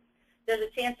market. There's a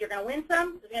chance you're going to win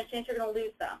some. There's a chance you're going to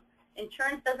lose some.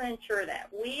 Insurance doesn't insure that.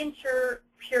 We insure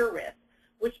pure risk,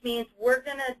 which means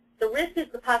the risk is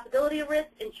the possibility of risk.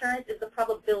 Insurance is the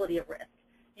probability of risk.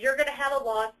 You're going to have a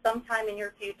loss sometime in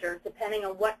your future, depending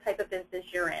on what type of business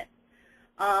you're in.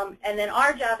 And then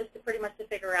our job is to pretty much to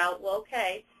figure out, well,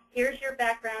 okay, here's your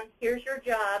background, here's your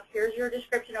job, here's your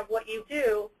description of what you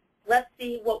do. Let's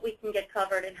see what we can get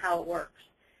covered and how it works.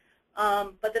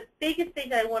 But the biggest thing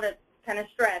that I want to kind of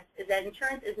stress is that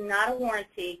insurance is not a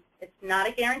warranty, it's not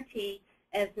a guarantee,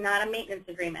 and it's not a maintenance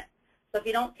agreement. So if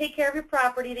you don't take care of your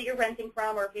property that you're renting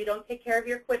from, or if you don't take care of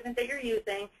your equipment that you're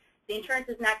using, the insurance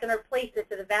is not going to replace it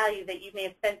to the value that you may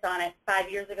have spent on it 5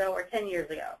 years ago or 10 years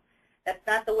ago. That's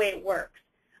not the way it works.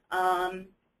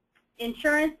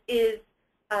 Insurance is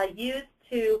used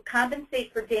to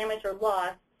compensate for damage or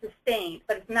loss sustained,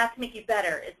 but it's not to make you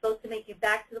better. It's supposed to make you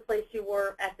back to the place you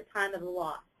were at the time of the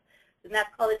loss, and that's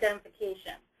called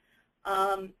identification.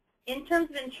 In terms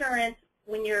of insurance,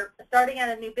 when you're starting out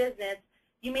a new business,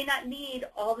 you may not need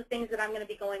all the things that I'm going to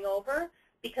be going over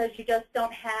because you just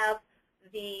don't have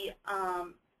the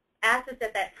assets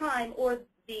at that time or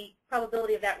the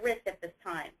probability of that risk at this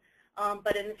time.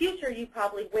 But in the future, you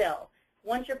probably will.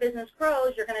 Once your business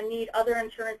grows, you're going to need other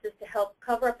insurances to help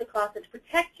cover up the cost and to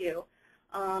protect you.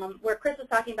 Where Chris was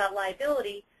talking about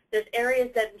liability, there's areas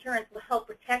that insurance will help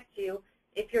protect you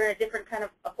if you're in a different kind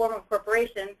of a form of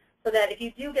corporation, so that if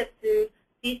you do get sued,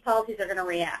 these policies are going to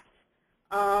react.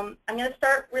 I'm going to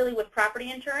start really with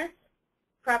property insurance.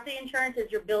 Property insurance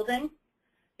is your building,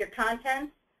 your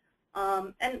contents,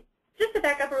 and just to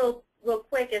back up real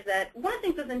quick is that one of the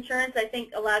things with insurance, I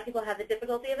think a lot of people have the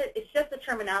difficulty of it, is just the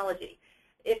terminology.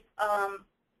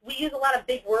 We use a lot of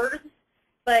big words,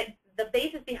 but the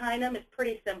basis behind them is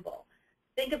pretty simple.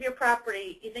 Think of your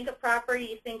property. You think of property,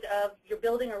 you think of your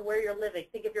building or where you're living.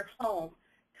 Think of your home.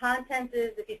 Contents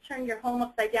is if you turn your home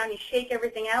upside down, you shake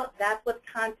everything out, that's what's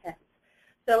contents.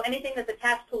 So anything that's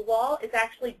attached to a wall is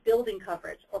actually building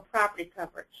coverage or property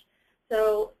coverage.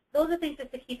 So those are things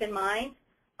just to keep in mind.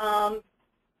 Some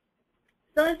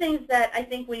of the things that I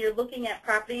think when you're looking at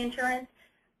property insurance,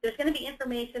 there's going to be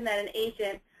information that an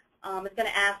agent is going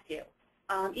to ask you.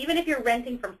 Even if you're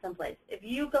renting from someplace, if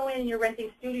you go in and you're renting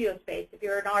studio space, if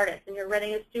you're an artist and you're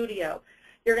renting a studio,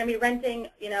 you're going to be renting,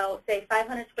 say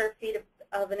 500 square feet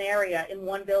of an area in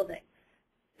one building.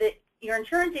 Your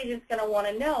insurance agent's going to want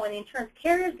to know, and the insurance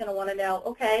carrier is going to want to know,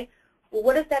 okay, well,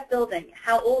 what is that building?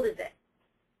 How old is it?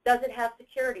 Does it have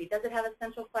security? Does it have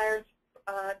essential fire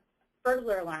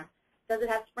burglar alarm? Does it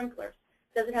have sprinklers?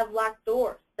 Does it have locked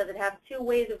doors? Does it have 2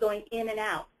 ways of going in and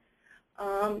out?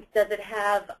 Does it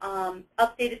have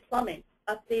updated plumbing,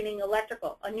 updating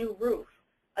electrical, a new roof,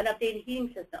 an updated heating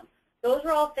system? Those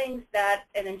are all things that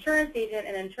an insurance agent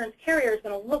and an insurance carrier is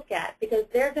going to look at, because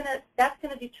that's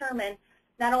going to determine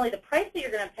not only the price that you're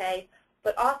going to pay,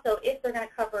 but also if they're going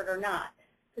to cover it or not.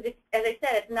 Because as I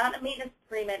said, it's not a maintenance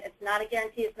agreement, it's not a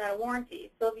guarantee, it's not a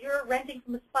warranty. So if you're renting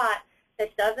from a spot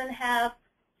that doesn't have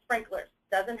sprinklers,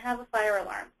 doesn't have a fire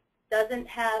alarm, doesn't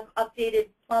have updated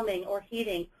plumbing or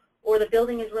heating, or the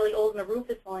building is really old and the roof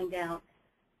is falling down,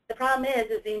 the problem is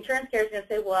the insurance carrier is going to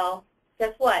say, well,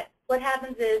 guess what? What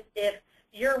happens is if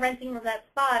you're renting from that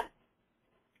spot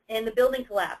and the building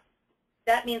collapses,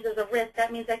 that means there's a risk.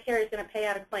 That means that carrier is going to pay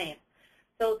out a claim.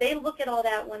 So they look at all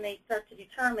that when they start to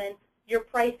determine your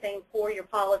pricing for your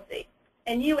policy.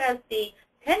 And you as the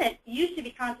tenant, you should be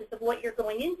conscious of what you're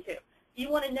going into. You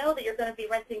want to know that you're going to be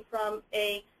renting from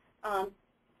a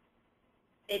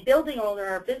building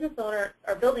owner or business owner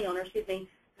or building owner, excuse me,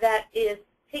 that is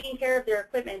taking care of their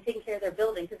equipment and taking care of their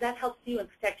building, because that helps you and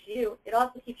protects you. It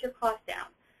also keeps your costs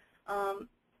down.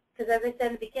 Because as I said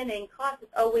in the beginning, cost is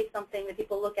always something that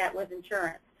people look at with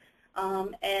insurance,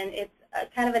 and it's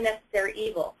kind of a necessary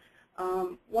evil.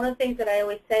 One of the things that I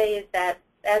always say is that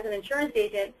as an insurance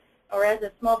agent or as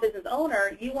a small business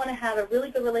owner, you want to have a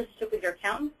really good relationship with your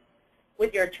accountant,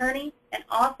 with your attorney, and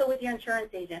also with your insurance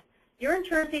agent. Your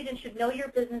insurance agent should know your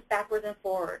business backwards and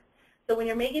forwards. So when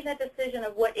you're making that decision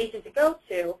of what agent to go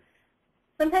to,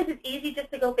 sometimes it's easy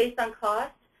just to go based on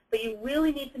cost, but you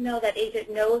really need to know that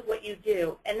agent knows what you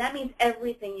do, and that means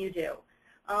everything you do.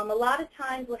 A lot of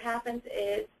times what happens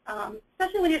is,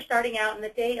 especially when you're starting out in the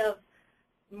day of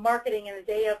marketing and the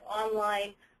day of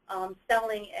online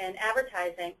selling and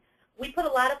advertising, we put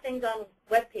a lot of things on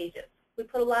web pages. We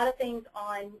put a lot of things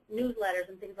on newsletters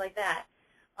and things like that,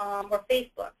 or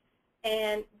Facebook,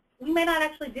 and we may not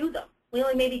actually do them. We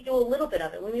only maybe do a little bit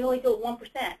of it. We may only do it 1%.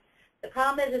 The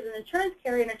problem is, as an insurance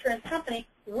carrier and insurance company,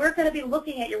 we're going to be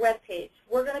looking at your web page.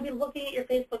 We're going to be looking at your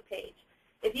Facebook page.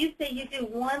 If you say you do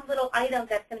one little item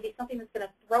that's going to be something that's going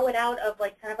to throw it out of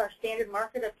like kind of our standard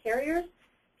market of carriers,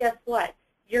 guess what?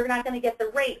 You're not going to get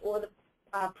the rate or the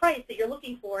price that you're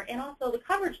looking for, and also the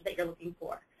coverage that you're looking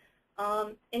for.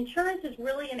 Insurance is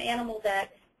really an animal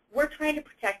that we're trying to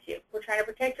protect you. We're trying to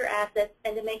protect your assets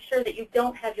and to make sure that you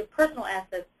don't have your personal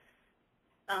assets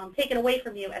taken away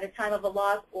from you at a time of a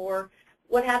loss, or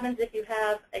what happens if you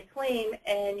have a claim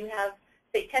and you have,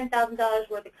 say, $10,000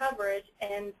 worth of coverage,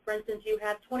 and for instance you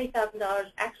have $20,000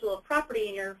 actual property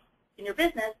in your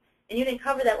business, and you didn't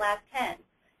cover that last 10,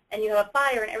 and you have a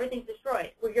fire and everything's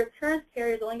destroyed. Well, your insurance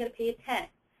carrier is only going to pay you 10.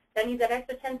 That means that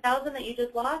extra $10,000 that you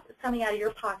just lost is coming out of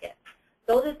your pocket.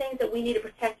 Those are things that we need to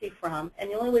protect you from, and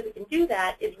the only way we can do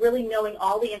that is really knowing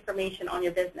all the information on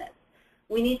your business.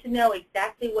 We need to know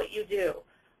exactly what you do.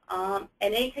 And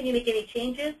anytime you make any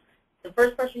changes, the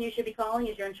first person you should be calling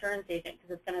is your insurance agent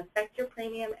because it's going to affect your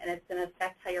premium and it's going to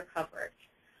affect how your coverage.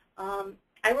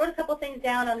 I wrote a couple things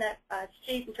down on that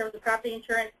sheet in terms of property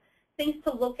insurance, things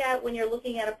to look at when you're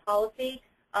looking at a policy.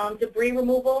 Debris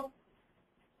removal,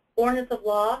 ordinance of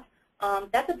law,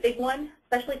 that's a big one,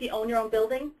 especially if you own your own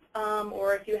building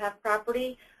or if you have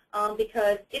property,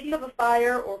 because if you have a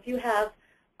fire or if you have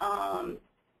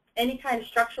any kind of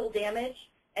structural damage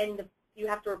and you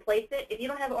have to replace it, if you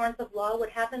don't have ordinance of law, what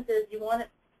happens is you want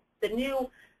it,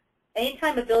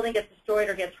 anytime a building gets destroyed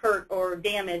or gets hurt or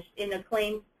damaged in a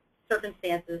claim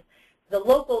circumstances, the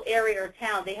local area or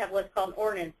town, they have what's called an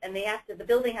ordinance, and the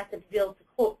building has to be built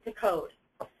to code.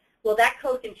 Well, that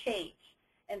code can change.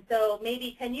 And so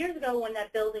maybe 10 years ago when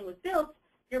that building was built,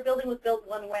 your building was built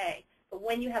one way. But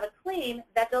when you have a claim,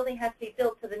 that building has to be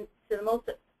built to the most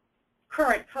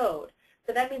current code.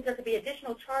 So that means there could be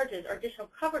additional charges or additional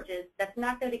coverages that's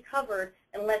not going to be covered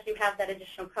unless you have that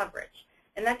additional coverage.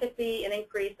 And that could be an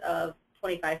increase of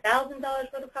 $25,000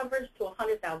 worth of coverage to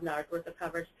 $100,000 worth of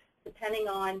coverage, depending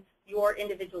on your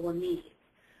individual needs.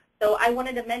 So I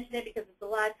wanted to mention it because it's a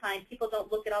lot of times people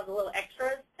don't look at all the little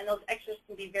extras, and those extras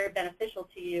can be very beneficial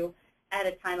to you at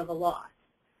a time of a loss.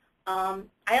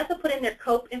 I also put in their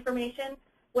COPE information.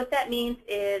 What that means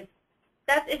is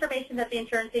that's information that the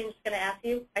insurance agent is going to ask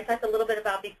you. I talked a little bit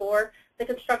about before. The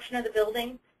construction of the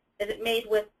building. Is it made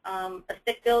with a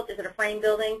stick built? Is it a frame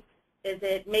building? Is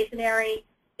it masonry?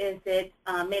 Is it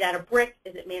made out of brick?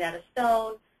 Is it made out of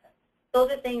stone? Those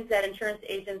are things that insurance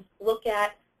agents look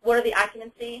at. What are the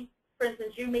occupancy? For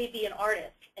instance, you may be an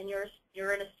artist and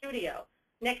you're in a studio.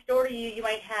 Next door to you, you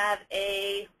might have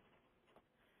a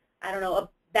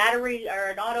battery or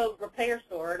an auto repair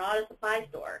store, an auto supply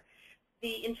store.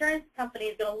 The insurance company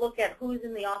is going to look at who's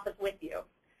in the office with you.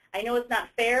 I know it's not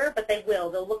fair, but they will.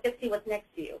 They'll look and see what's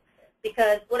next to you.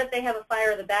 Because what if they have a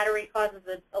fire, the battery causes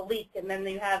a leak, and then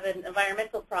you have an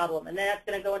environmental problem, and then that's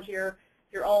going to go into your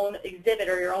own exhibit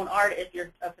or your own art. If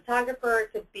you're a photographer,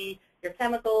 it could be your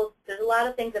chemicals. There's a lot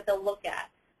of things that they'll look at.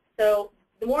 So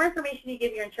the more information you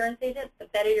give your insurance agent, the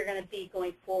better you're going to be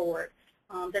going forward.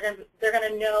 They're going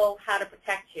to know how to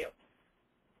protect you.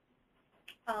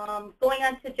 Going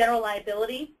on to general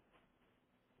liability,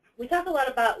 we talk a lot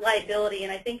about liability,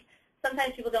 and I think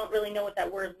sometimes people don't really know what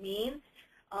that word means.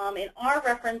 In our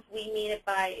reference, we mean it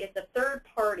by it's a third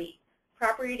party,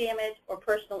 property damage or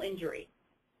personal injury.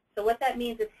 So what that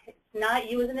means is it's not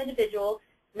you as an individual,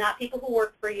 not people who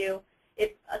work for you.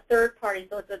 It's a third party,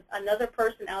 so it's another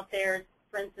person out there.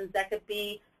 For instance, that could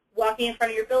be walking in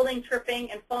front of your building,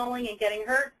 tripping and falling and getting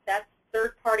hurt. That's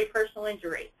third-party personal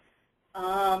injury.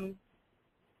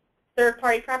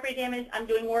 Third-party property damage, I'm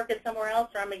doing work at somewhere else,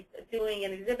 or I'm doing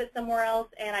an exhibit somewhere else,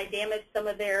 and I damage some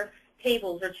of their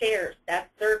tables or chairs. That's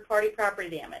third-party property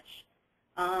damage.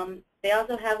 They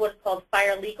also have what's called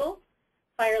fire legal.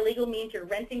 Fire legal means you're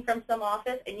renting from some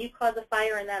office, and you cause a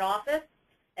fire in that office,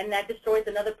 and that destroys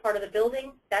another part of the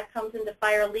building. That comes into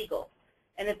fire legal.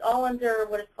 And it's all under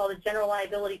what is called a general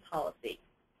liability policy.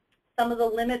 Some of the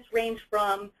limits range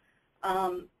from,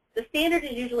 the standard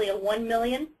is usually a $1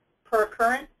 million per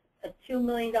occurrence, a $2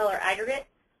 million aggregate,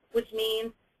 which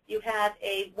means you have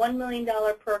a $1 million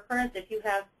per occurrence. If you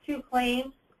have 2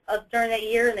 claims during that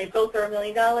year and they both are $1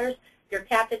 million, you're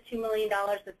capped at $2 million.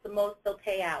 That's the most they'll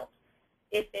pay out.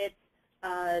 If it's,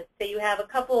 say you have a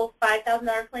couple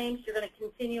 $5,000 claims, you're going to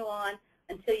continue on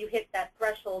until you hit that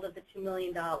threshold of the $2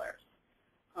 million.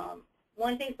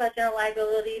 One thing about general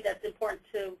liability that's important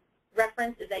to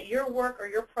reference is that your work or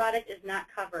your product is not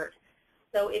covered.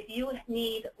 So if you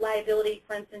need liability,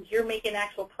 for instance, you're making an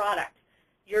actual product,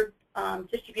 you're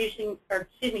distributing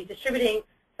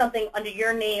something under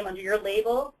your name, under your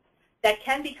label, that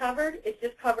can be covered. It's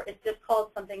just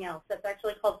called something else. That's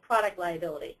actually called product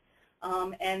liability.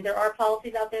 And there are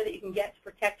policies out there that you can get to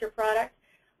protect your product,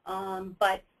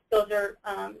 but those are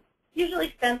usually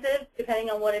expensive depending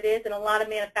on what it is, and a lot of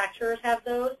manufacturers have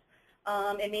those.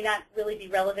 It may not really be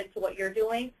relevant to what you're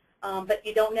doing, but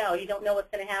you don't know. You don't know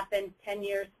what's going to happen 10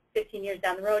 years, 15 years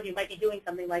down the road. You might be doing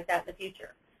something like that in the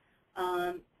future.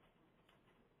 And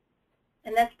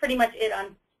that's pretty much it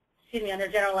on, under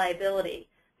general liability.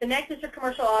 The next is your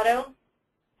commercial auto.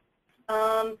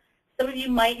 Some of you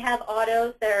might have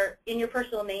autos that are in your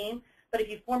personal name, but if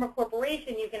you form a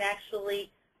corporation, you can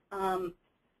actually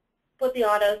put the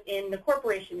autos in the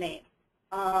corporation name.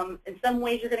 In some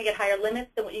ways, you're going to get higher limits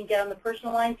than what you can get on the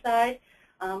personal line side.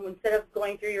 Instead of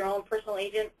going through your own personal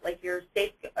agent, like your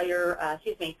state,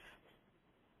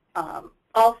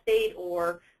 Allstate,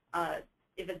 or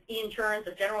if it's e-insurance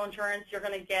or general insurance, you're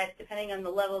going to get, depending on the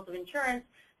levels of insurance,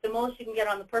 the most you can get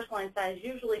on the personal line side is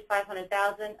usually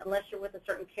 $500,000, unless you're with a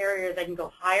certain carrier that can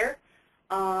go higher.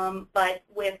 But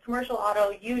with commercial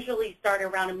auto, usually start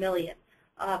around $1 million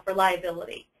for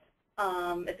liability.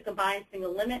 It's a combined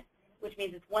single limit, which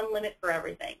means it's one limit for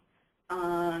everything.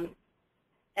 And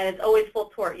it's always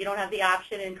full tort. You don't have the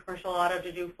option in commercial auto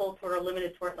to do full tort or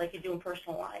limited tort like you do in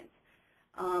personal lines.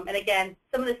 And again,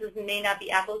 some of this may not be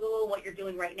applicable in what you're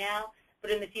doing right now, but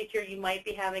in the future you might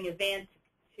be having a van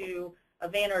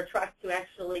or a truck to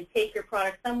actually take your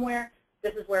product somewhere.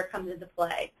 This is where it comes into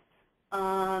play.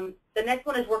 The next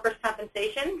one is workers'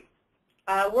 compensation.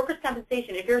 Workers'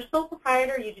 compensation, if you're a sole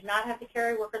proprietor, you do not have to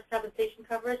carry workers' compensation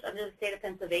coverage under the state of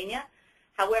Pennsylvania.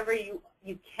 However, you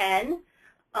can,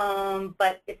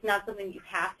 but it's not something you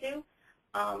have to.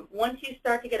 Once you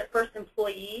start to get a first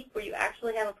employee where you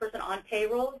actually have a person on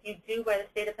payroll, you do, by the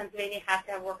state of Pennsylvania, have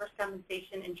to have workers'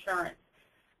 compensation insurance.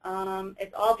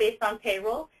 It's all based on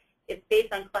payroll. It's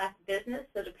based on class of business,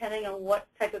 so depending on what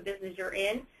type of business you're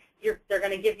in, they're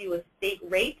going to give you a state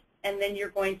rate, and then you're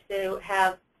going to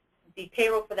have the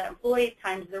payroll for that employee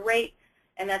times the rate,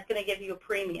 and that's going to give you a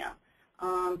premium.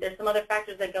 There's some other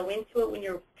factors that go into it when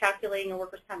you're calculating a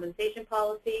workers' compensation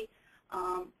policy.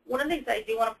 One of the things I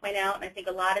do want to point out, and I think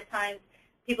a lot of times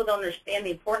people don't understand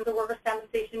the importance of workers'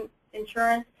 compensation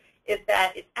insurance, is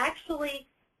that it's actually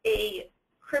a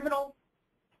criminal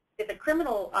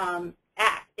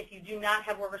act if you do not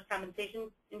have workers' compensation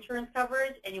insurance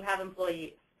coverage and you have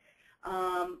employees.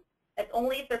 It's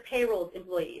only if they're payroll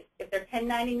employees. If they're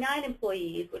 1099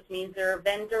 employees, which means they're a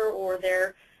vendor or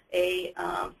they're a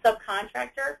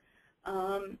subcontractor,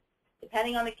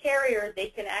 depending on the carrier, they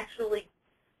can actually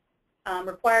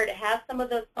require to have some of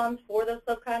those funds for those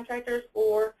subcontractors,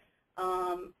 or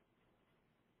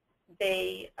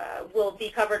they will be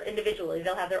covered individually.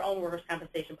 They'll have their own workers'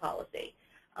 compensation policy.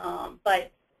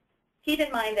 But keep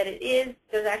in mind that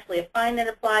there's actually a fine that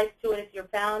applies to it if you're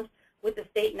found with the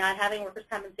state not having workers'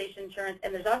 compensation insurance,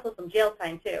 and there's also some jail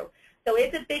time too. So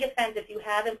it's a big offense if you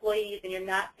have employees and you're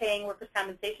not paying workers'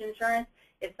 compensation insurance.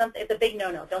 It's a big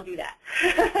no-no. Don't do that.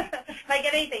 If I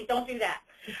get anything, don't do that.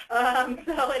 And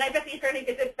I bet the attorney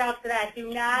gets a vouch for that.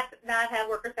 Do not have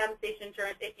workers' compensation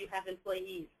insurance if you have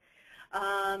employees.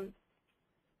 And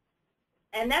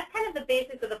that's kind of the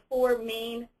basics of the four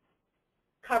main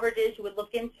coverages you would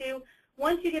look into.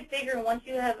 Once you get bigger and once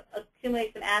you have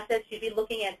accumulated some assets, you'd be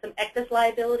looking at some excess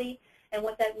liability. And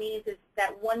what that means is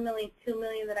that $1 million, $2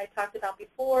 million that I talked about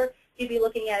before, you'd be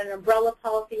looking at an umbrella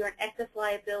policy or an excess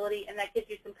liability, and that gives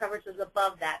you some coverages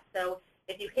above that. So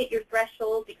if you hit your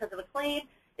threshold because of a claim,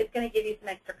 it's going to give you some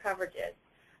extra coverages.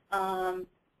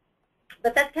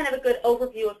 But that's kind of a good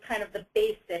overview of kind of the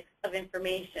basics of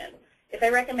information. If I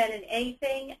recommended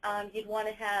anything, you'd want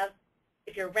to have,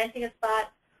 if you're renting a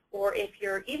spot, or if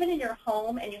you're even in your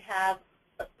home and you have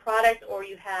a product or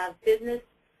you have business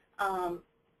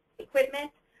equipment,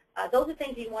 those are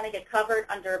things you want to get covered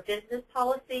under a business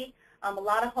policy. A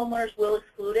lot of homeowners will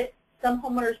exclude it. Some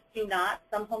homeowners do not.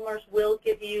 Some homeowners will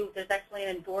give you, there's actually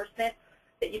an endorsement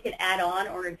that you can add on,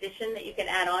 or an addition that you can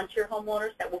add on to your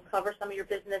homeowners that will cover some of your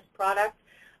business products.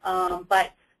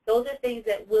 But those are things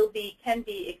that can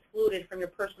be excluded from your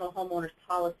personal homeowner's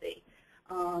policy.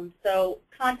 So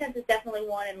content is definitely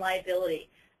one, and liability.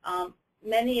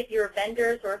 Many, if you're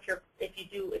vendors, or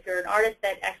if you're an artist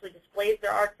that actually displays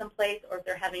their art someplace, or if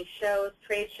they're having shows,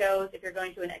 trade shows, if you're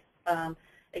going to an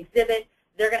exhibit,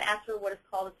 they're going to ask for what is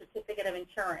called a certificate of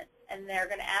insurance, and they're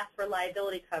going to ask for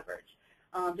liability coverage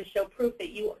to show proof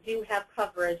that you do have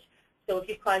coverage. So if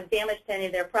you cause damage to any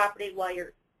of their property while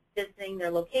you're visiting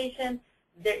their location,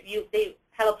 they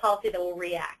have a policy that will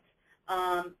react.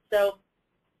 So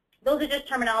those are just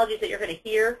terminologies that you're going to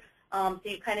hear, so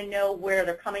you kind of know where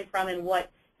they're coming from and what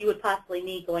you would possibly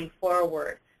need going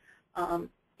forward.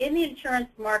 In the insurance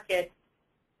market,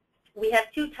 we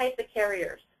have two types of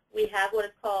carriers. We have what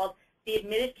is called the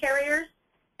admitted carriers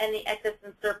and the excess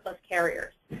and surplus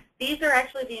carriers. These are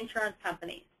actually the insurance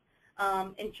companies.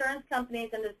 Insurance companies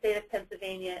in the state of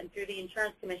Pennsylvania and through the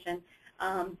Insurance Commission,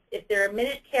 if they're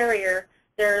admitted carrier,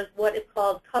 there's what is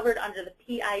called covered under the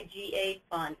PIGA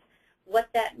fund. What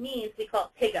that means, we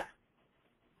call it PIGA.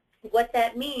 What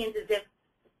that means is if,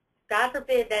 God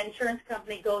forbid, that insurance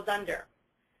company goes under,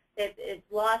 it's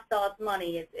lost all its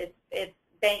money,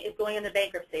 it's going into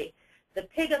bankruptcy, the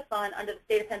PIGA fund under the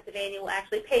state of Pennsylvania will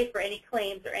actually pay for any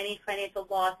claims or any financial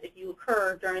loss if you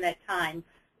occur during that time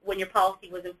when your policy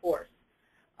was enforced.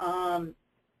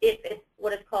 If it's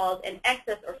what is called an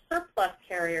excess or surplus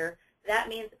carrier, that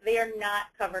means they are not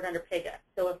covered under PIGA.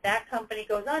 So if that company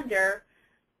goes under,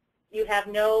 you have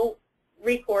no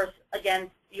recourse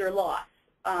against your loss.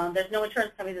 There's no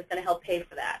insurance company that's going to help pay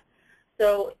for that.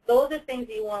 So those are things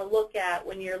that you want to look at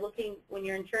when your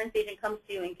insurance agent comes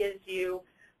to you and gives you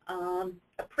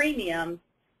a premium.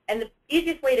 And the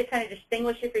easiest way to kind of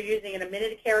distinguish if you're using an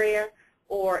admitted carrier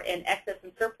or an excess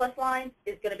and surplus line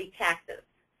is going to be taxes.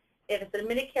 If it's an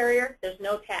admitted carrier, there's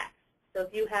no tax. So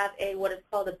if you have a what is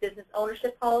called a business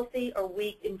ownership policy, or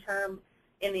we in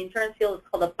the insurance field it's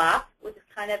called a BOP, which is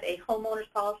kind of a homeowner's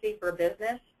policy for a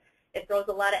business. It throws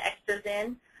a lot of extras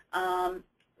in.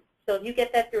 So if you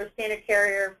get that through a standard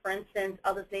carrier, for instance,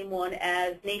 I'll just name one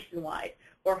as Nationwide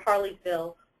or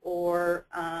Harleysville, or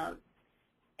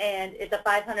and it's a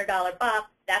 $500 BOP,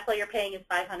 that's all you're paying is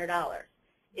 $500.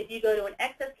 If you go to an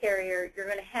excess carrier, you're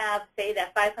going to have, say,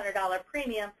 that $500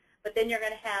 premium, but then you're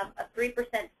going to have a 3%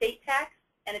 state tax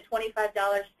and a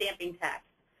 $25 stamping tax.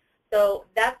 So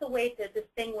that's a way to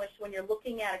distinguish when you're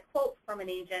looking at a quote from an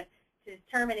agent to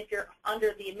determine if you're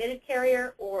under the admitted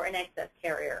carrier or an excess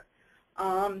carrier.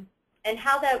 And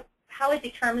how it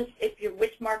determines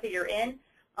which market you're in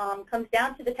comes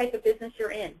down to the type of business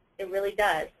you're in. It really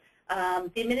does.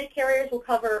 The admitted carriers will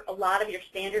cover a lot of your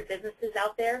standard businesses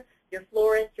out there, your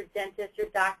florists, your dentists, your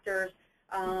doctors,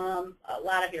 a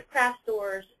lot of your craft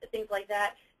stores, things like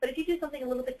that. But if you do something a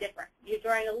little bit different, you're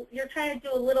trying to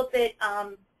do a little bit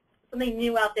something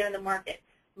new out there in the market,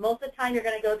 most of the time you're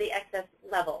going to go the excess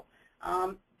level,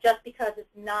 just because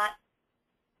it's not,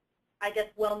 I guess,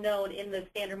 well known in the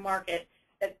standard market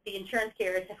that the insurance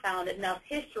carriers have found enough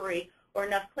history or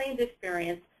enough claims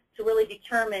experience to really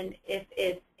determine if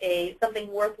it's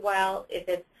something worthwhile, if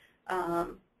it's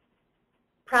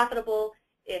profitable,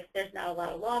 if there's not a lot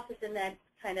of losses in that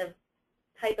kind of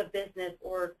type of business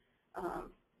or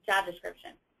job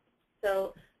description.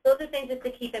 So those are things just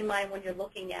to keep in mind when you're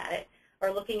looking at it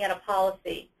or looking at a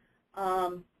policy.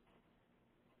 Well,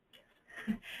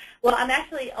 I'm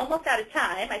actually almost out of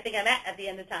time. I think I'm at the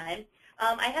end of time.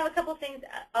 I have a couple things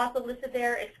also listed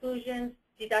there: exclusions,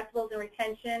 deductibles, and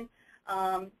retention.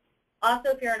 Also,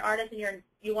 if you're an artist and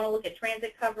you want to look at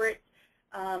transit coverage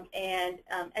and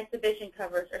exhibition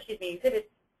coverage, or excuse me,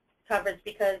 exhibit coverage,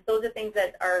 because those are things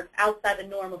that are outside the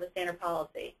norm of a standard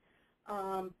policy.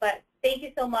 But thank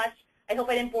you so much. I hope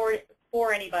I didn't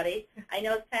bore anybody. I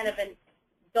know it's kind of a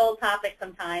dull topic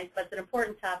sometimes, but it's an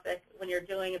important topic when you're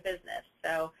doing a business.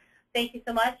 So thank you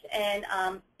so much. And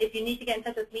if you need to get in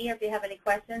touch with me or if you have any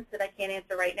questions that I can't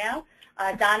answer right now,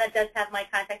 Donna does have my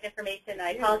contact information.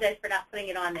 I apologize for not putting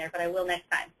it on there, but I will next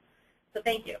time. So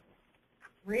thank you.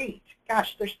 Great.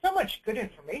 Gosh, there's so much good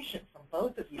information from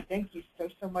both of you. Thank you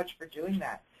so much for doing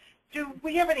that. Do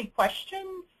we have any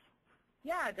questions?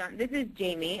 Yeah, Don, this is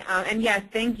Jamie. And yes,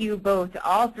 thank you both,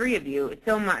 all three of you,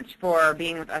 so much for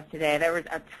being with us today. There was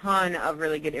a ton of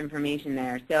really good information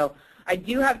there. So I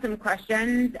do have some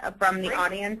questions from the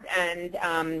audience,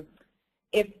 and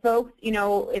if folks,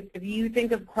 if you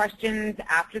think of questions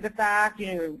after the fact,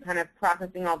 kind of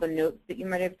processing all the notes that you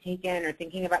might have taken or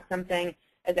thinking about something,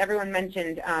 as everyone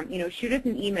mentioned, shoot us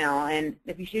an email, and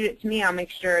if you shoot it to me, I'll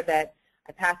make sure that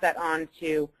I pass that on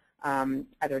to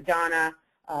either Donna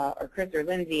or Chris or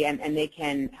Lindsay, and they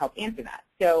can help answer that.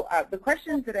 So the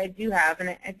questions that I do have, and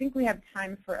I think we have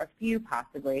time for a few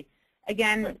possibly.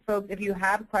 Again, folks, if you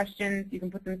have questions, you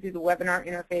can put them through the webinar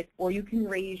interface, or you can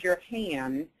raise your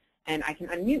hand, and I can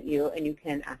unmute you, and you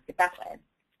can ask it that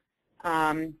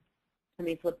way. Let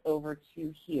me flip over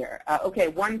to here. Okay,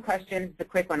 one question, it's a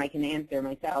quick one I can answer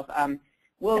myself.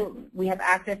 Will we have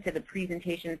access to the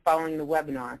presentation following the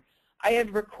webinar? I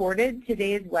have recorded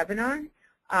today's webinar,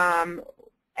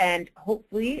 and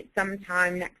hopefully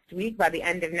sometime next week, by the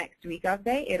end of next week, I'll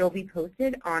say, it'll be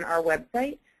posted on our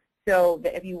website, so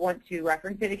that if you want to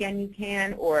reference it again, you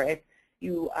can, or if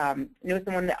you know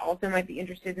someone that also might be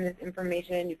interested in this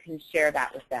information, you can share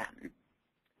that with them.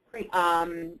 Great.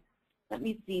 Let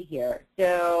me see here.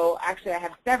 So actually, I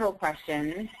have several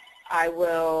questions. I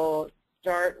will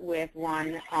start with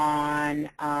one on,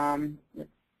 let's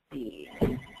see.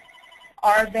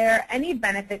 Are there any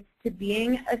benefits to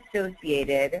being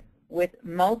associated with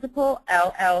multiple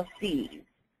LLCs?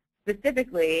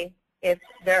 Specifically, if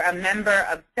they're a member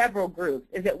of several groups,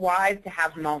 is it wise to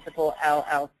have multiple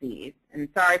LLCs? And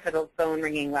sorry for the phone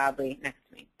ringing loudly next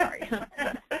to me. Sorry.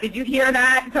 Did you hear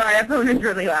that? Sorry, that phone is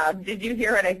really loud. Did you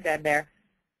hear what I said there?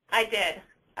 I did.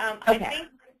 Okay.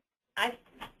 I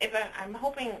think I'm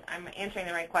hoping I'm answering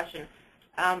the right question.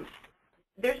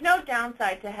 There's no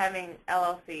downside to having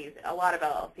LLCs, a lot of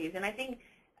LLCs, and I think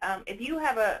if you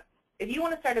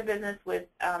want to start a business with,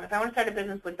 if I want to start a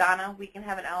business with Donna, we can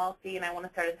have an LLC, and I want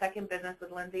to start a second business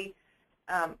with Lindsay,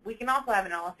 we can also have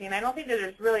an LLC, and I don't think that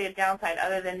there's really a downside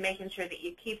other than making sure that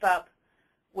you keep up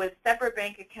with separate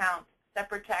bank accounts,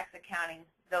 separate tax accounting,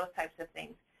 those types of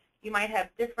things. You might have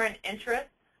different interests,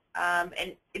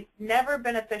 and it's never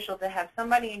beneficial to have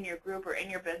somebody in your group or in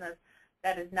your business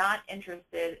that is not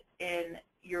interested in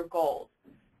your goals.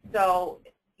 So,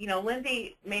 you know,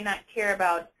 Lindsay may not care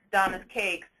about Donna's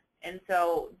cakes, and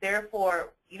so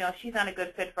therefore, you know, she's not a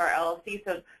good fit for our LLC.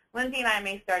 So Lindsay and I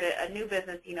may start a new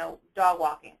business, you know, dog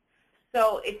walking.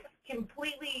 So it's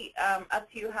completely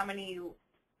up to you how many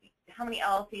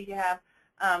LLCs you have.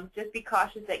 Just be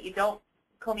cautious that you don't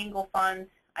commingle funds.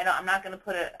 I'm not going to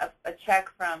put a check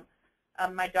from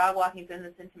my dog walking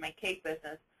business into my cake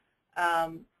business,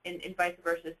 and vice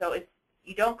versa. So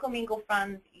you don't commingle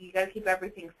funds. You got to keep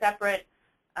everything separate,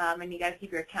 and you got to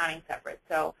keep your accounting separate.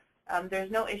 So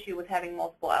there's no issue with having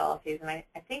multiple LLCs, and I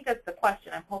think that's the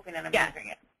question. I'm hoping that I'm answering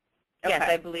it. Okay. Yes,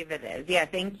 I believe it is. Yeah,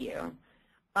 thank you.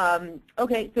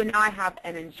 Okay, so now I have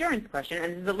an insurance question,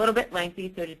 and this is a little bit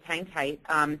lengthy, so just hang tight.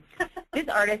 This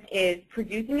artist is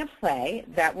producing a play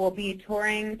that will be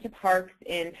touring to parks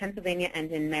in Pennsylvania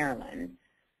and in Maryland.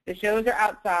 The shows are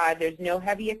outside. There's no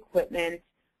heavy equipment,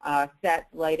 sets,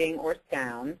 lighting, or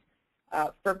sound.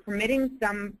 For permitting,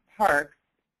 some parks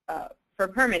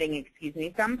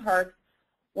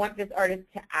want this artist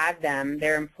to add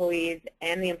their employees,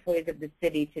 and the employees of the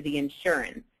city to the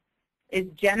insurance. Is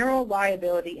general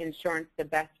liability insurance the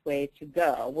best way to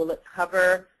go? Will it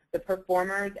cover the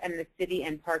performers and the city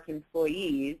and park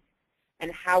employees? And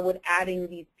how would adding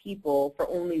these people for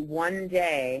only one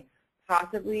day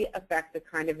possibly affect the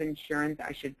kind of insurance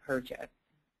I should purchase?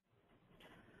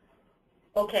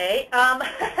 Okay.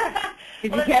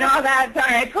 Did you get all that?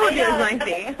 Sorry, I told you it was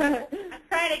lengthy. I'm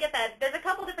trying to get that. There's a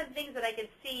couple different things that I can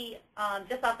see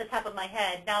just off the top of my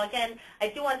head. Now, again, I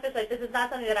do want to specialize. This is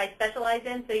not something that I specialize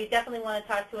in, so you definitely want to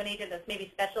talk to an agent that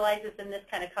maybe specializes in this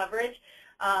kind of coverage.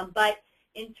 But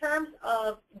in terms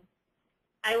of,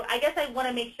 I guess I want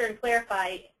to make sure and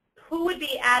clarify, who would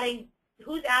be adding,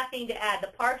 who's asking to add?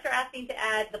 The parks are asking to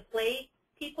add the play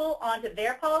people onto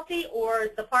their policy, or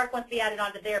the park wants to be added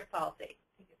onto their policy?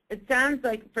 It sounds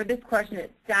like, for this question,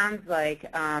 it sounds like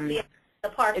the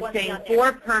park it's wants saying to be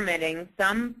on for permitting,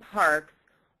 some parks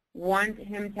want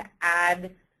him to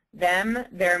add them,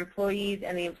 their employees,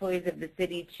 and the employees of the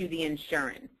city to the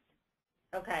insurance.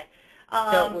 Okay.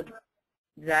 So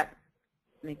does that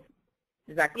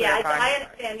clarify? Yeah, I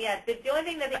understand, yes. The only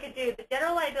thing that they could do, the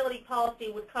general liability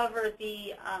policy would cover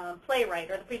the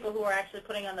playwright or the people who are actually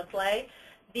putting on the play.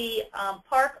 The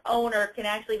park owner can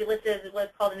actually be listed as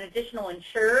what's called an additional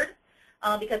insured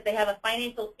because they have a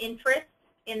financial interest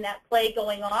in that play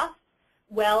going off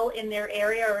well in their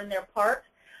area or in their park.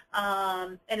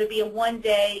 And it would be a one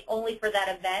day only for that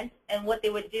event. And what they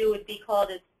would do would be called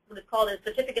what is called a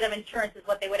certificate of insurance is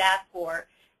what they would ask for.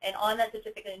 And on that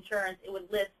certificate of insurance, it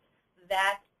would list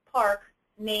that park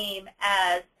name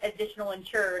as additional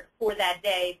insured for that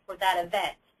day for that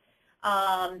event.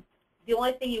 The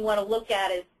only thing you want to look at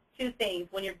is two things.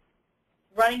 When you're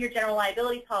running your general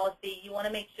liability policy, you want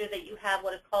to make sure that you have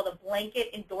what is called a blanket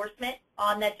endorsement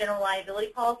on that general liability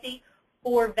policy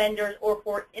for vendors or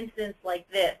for incidents like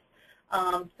this.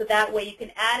 So that way you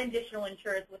can add additional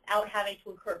insurance without having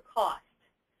to incur cost.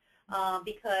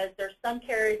 Because there's some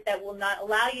carriers that will not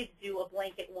allow you to do a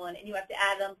blanket one, and you have to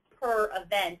add them per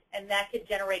event, and that could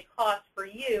generate costs for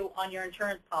you on your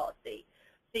insurance policy.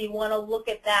 So you want to look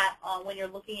at that when you're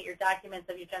looking at your documents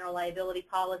of your general liability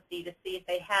policy to see if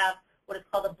they have what is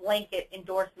called a blanket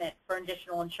endorsement for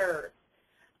additional insurers.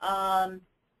 But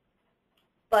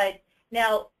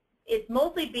now it's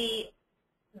mostly be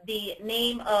the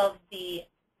name of the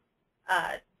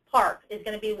park is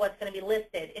going to be what's going to be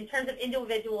listed. In terms of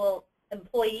individual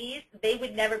employees, they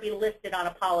would never be listed on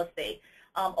a policy.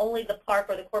 Only the park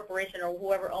or the corporation or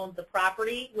whoever owns the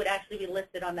property would actually be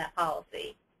listed on that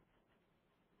policy.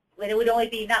 And it would only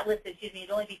be, not listed, excuse me, it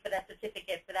would only be for that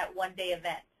certificate for that one-day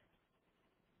event.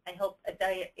 I hope, did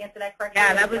I answer that correctly?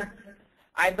 Yeah, that was,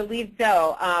 I believe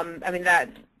so. I mean,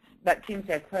 that seems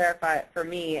to clarify it for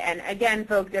me. And again,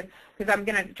 folks, because I'm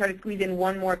going to try to squeeze in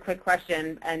one more quick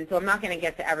question, and so I'm not going to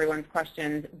get to everyone's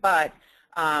questions, but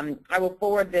I will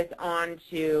forward this on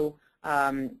to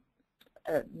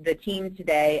the team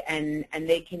today, and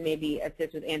they can maybe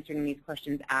assist with answering these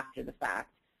questions after the fact.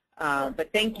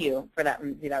 But thank you for that,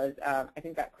 Lindsay. That was, I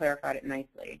think that clarified it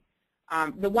nicely.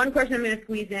 The one question I'm going to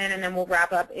squeeze in, and then we'll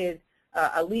wrap up, is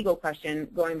a legal question.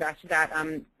 Going back to that,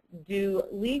 do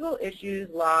legal issues,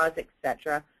 laws,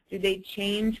 etc., do they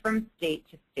change from state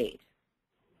to state?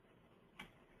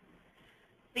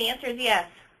 The answer is yes.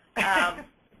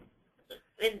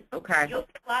 Okay. A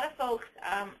lot of folks,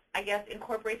 I guess,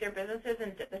 incorporate their businesses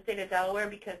in the state of Delaware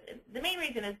because the main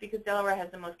reason is because Delaware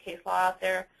has the most case law out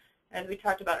there. As we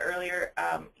talked about earlier,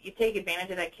 you take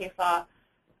advantage of that case law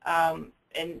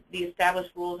and the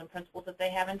established rules and principles that they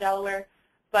have in Delaware.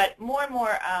 But more and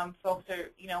more folks are,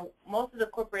 most of the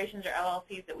corporations or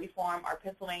LLCs that we form are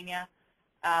Pennsylvania,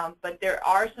 but there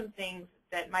are some things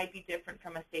that might be different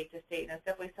from a state to state, and there's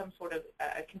definitely some sort of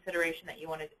consideration that you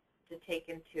wanted to take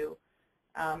into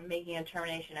making a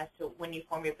determination as to when you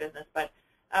form your business. But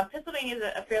Pennsylvania is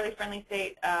a fairly friendly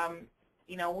state.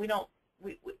 We're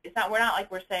not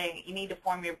like we're saying you need to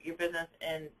form your business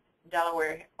in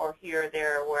Delaware or here or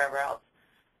there or wherever else.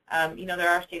 There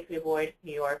are states we avoid,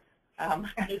 New York.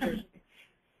 New Jersey.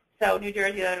 So New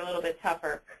Jersey, they're a little bit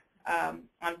tougher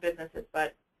on businesses,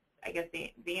 but I guess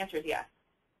the answer is yes.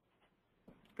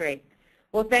 Great.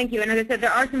 Well, thank you. And as I said,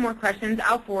 there are some more questions.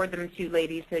 I'll forward them to you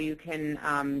ladies so you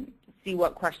can see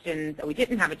what questions we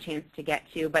didn't have a chance to get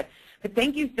to. But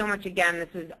thank you so much again.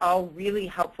 This was all really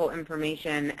helpful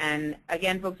information. And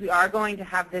again, folks, we are going to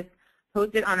have this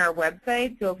posted on our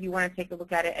website. So if you want to take a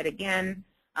look at it again,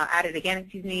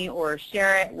 or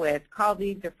share it with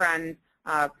colleagues or friends,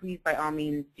 please by all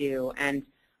means do. And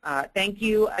thank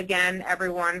you again,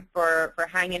 everyone, for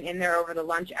hanging in there over the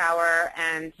lunch hour,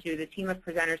 and to the team of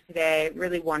presenters today.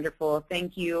 Really wonderful.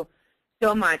 Thank you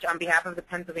so much on behalf of the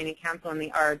Pennsylvania Council on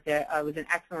the Arts. It was an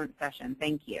excellent session.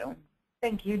 Thank you.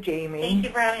 Thank you, Jamie. Thank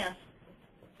you for having us.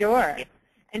 Sure.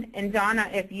 And Donna,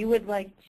 if you would like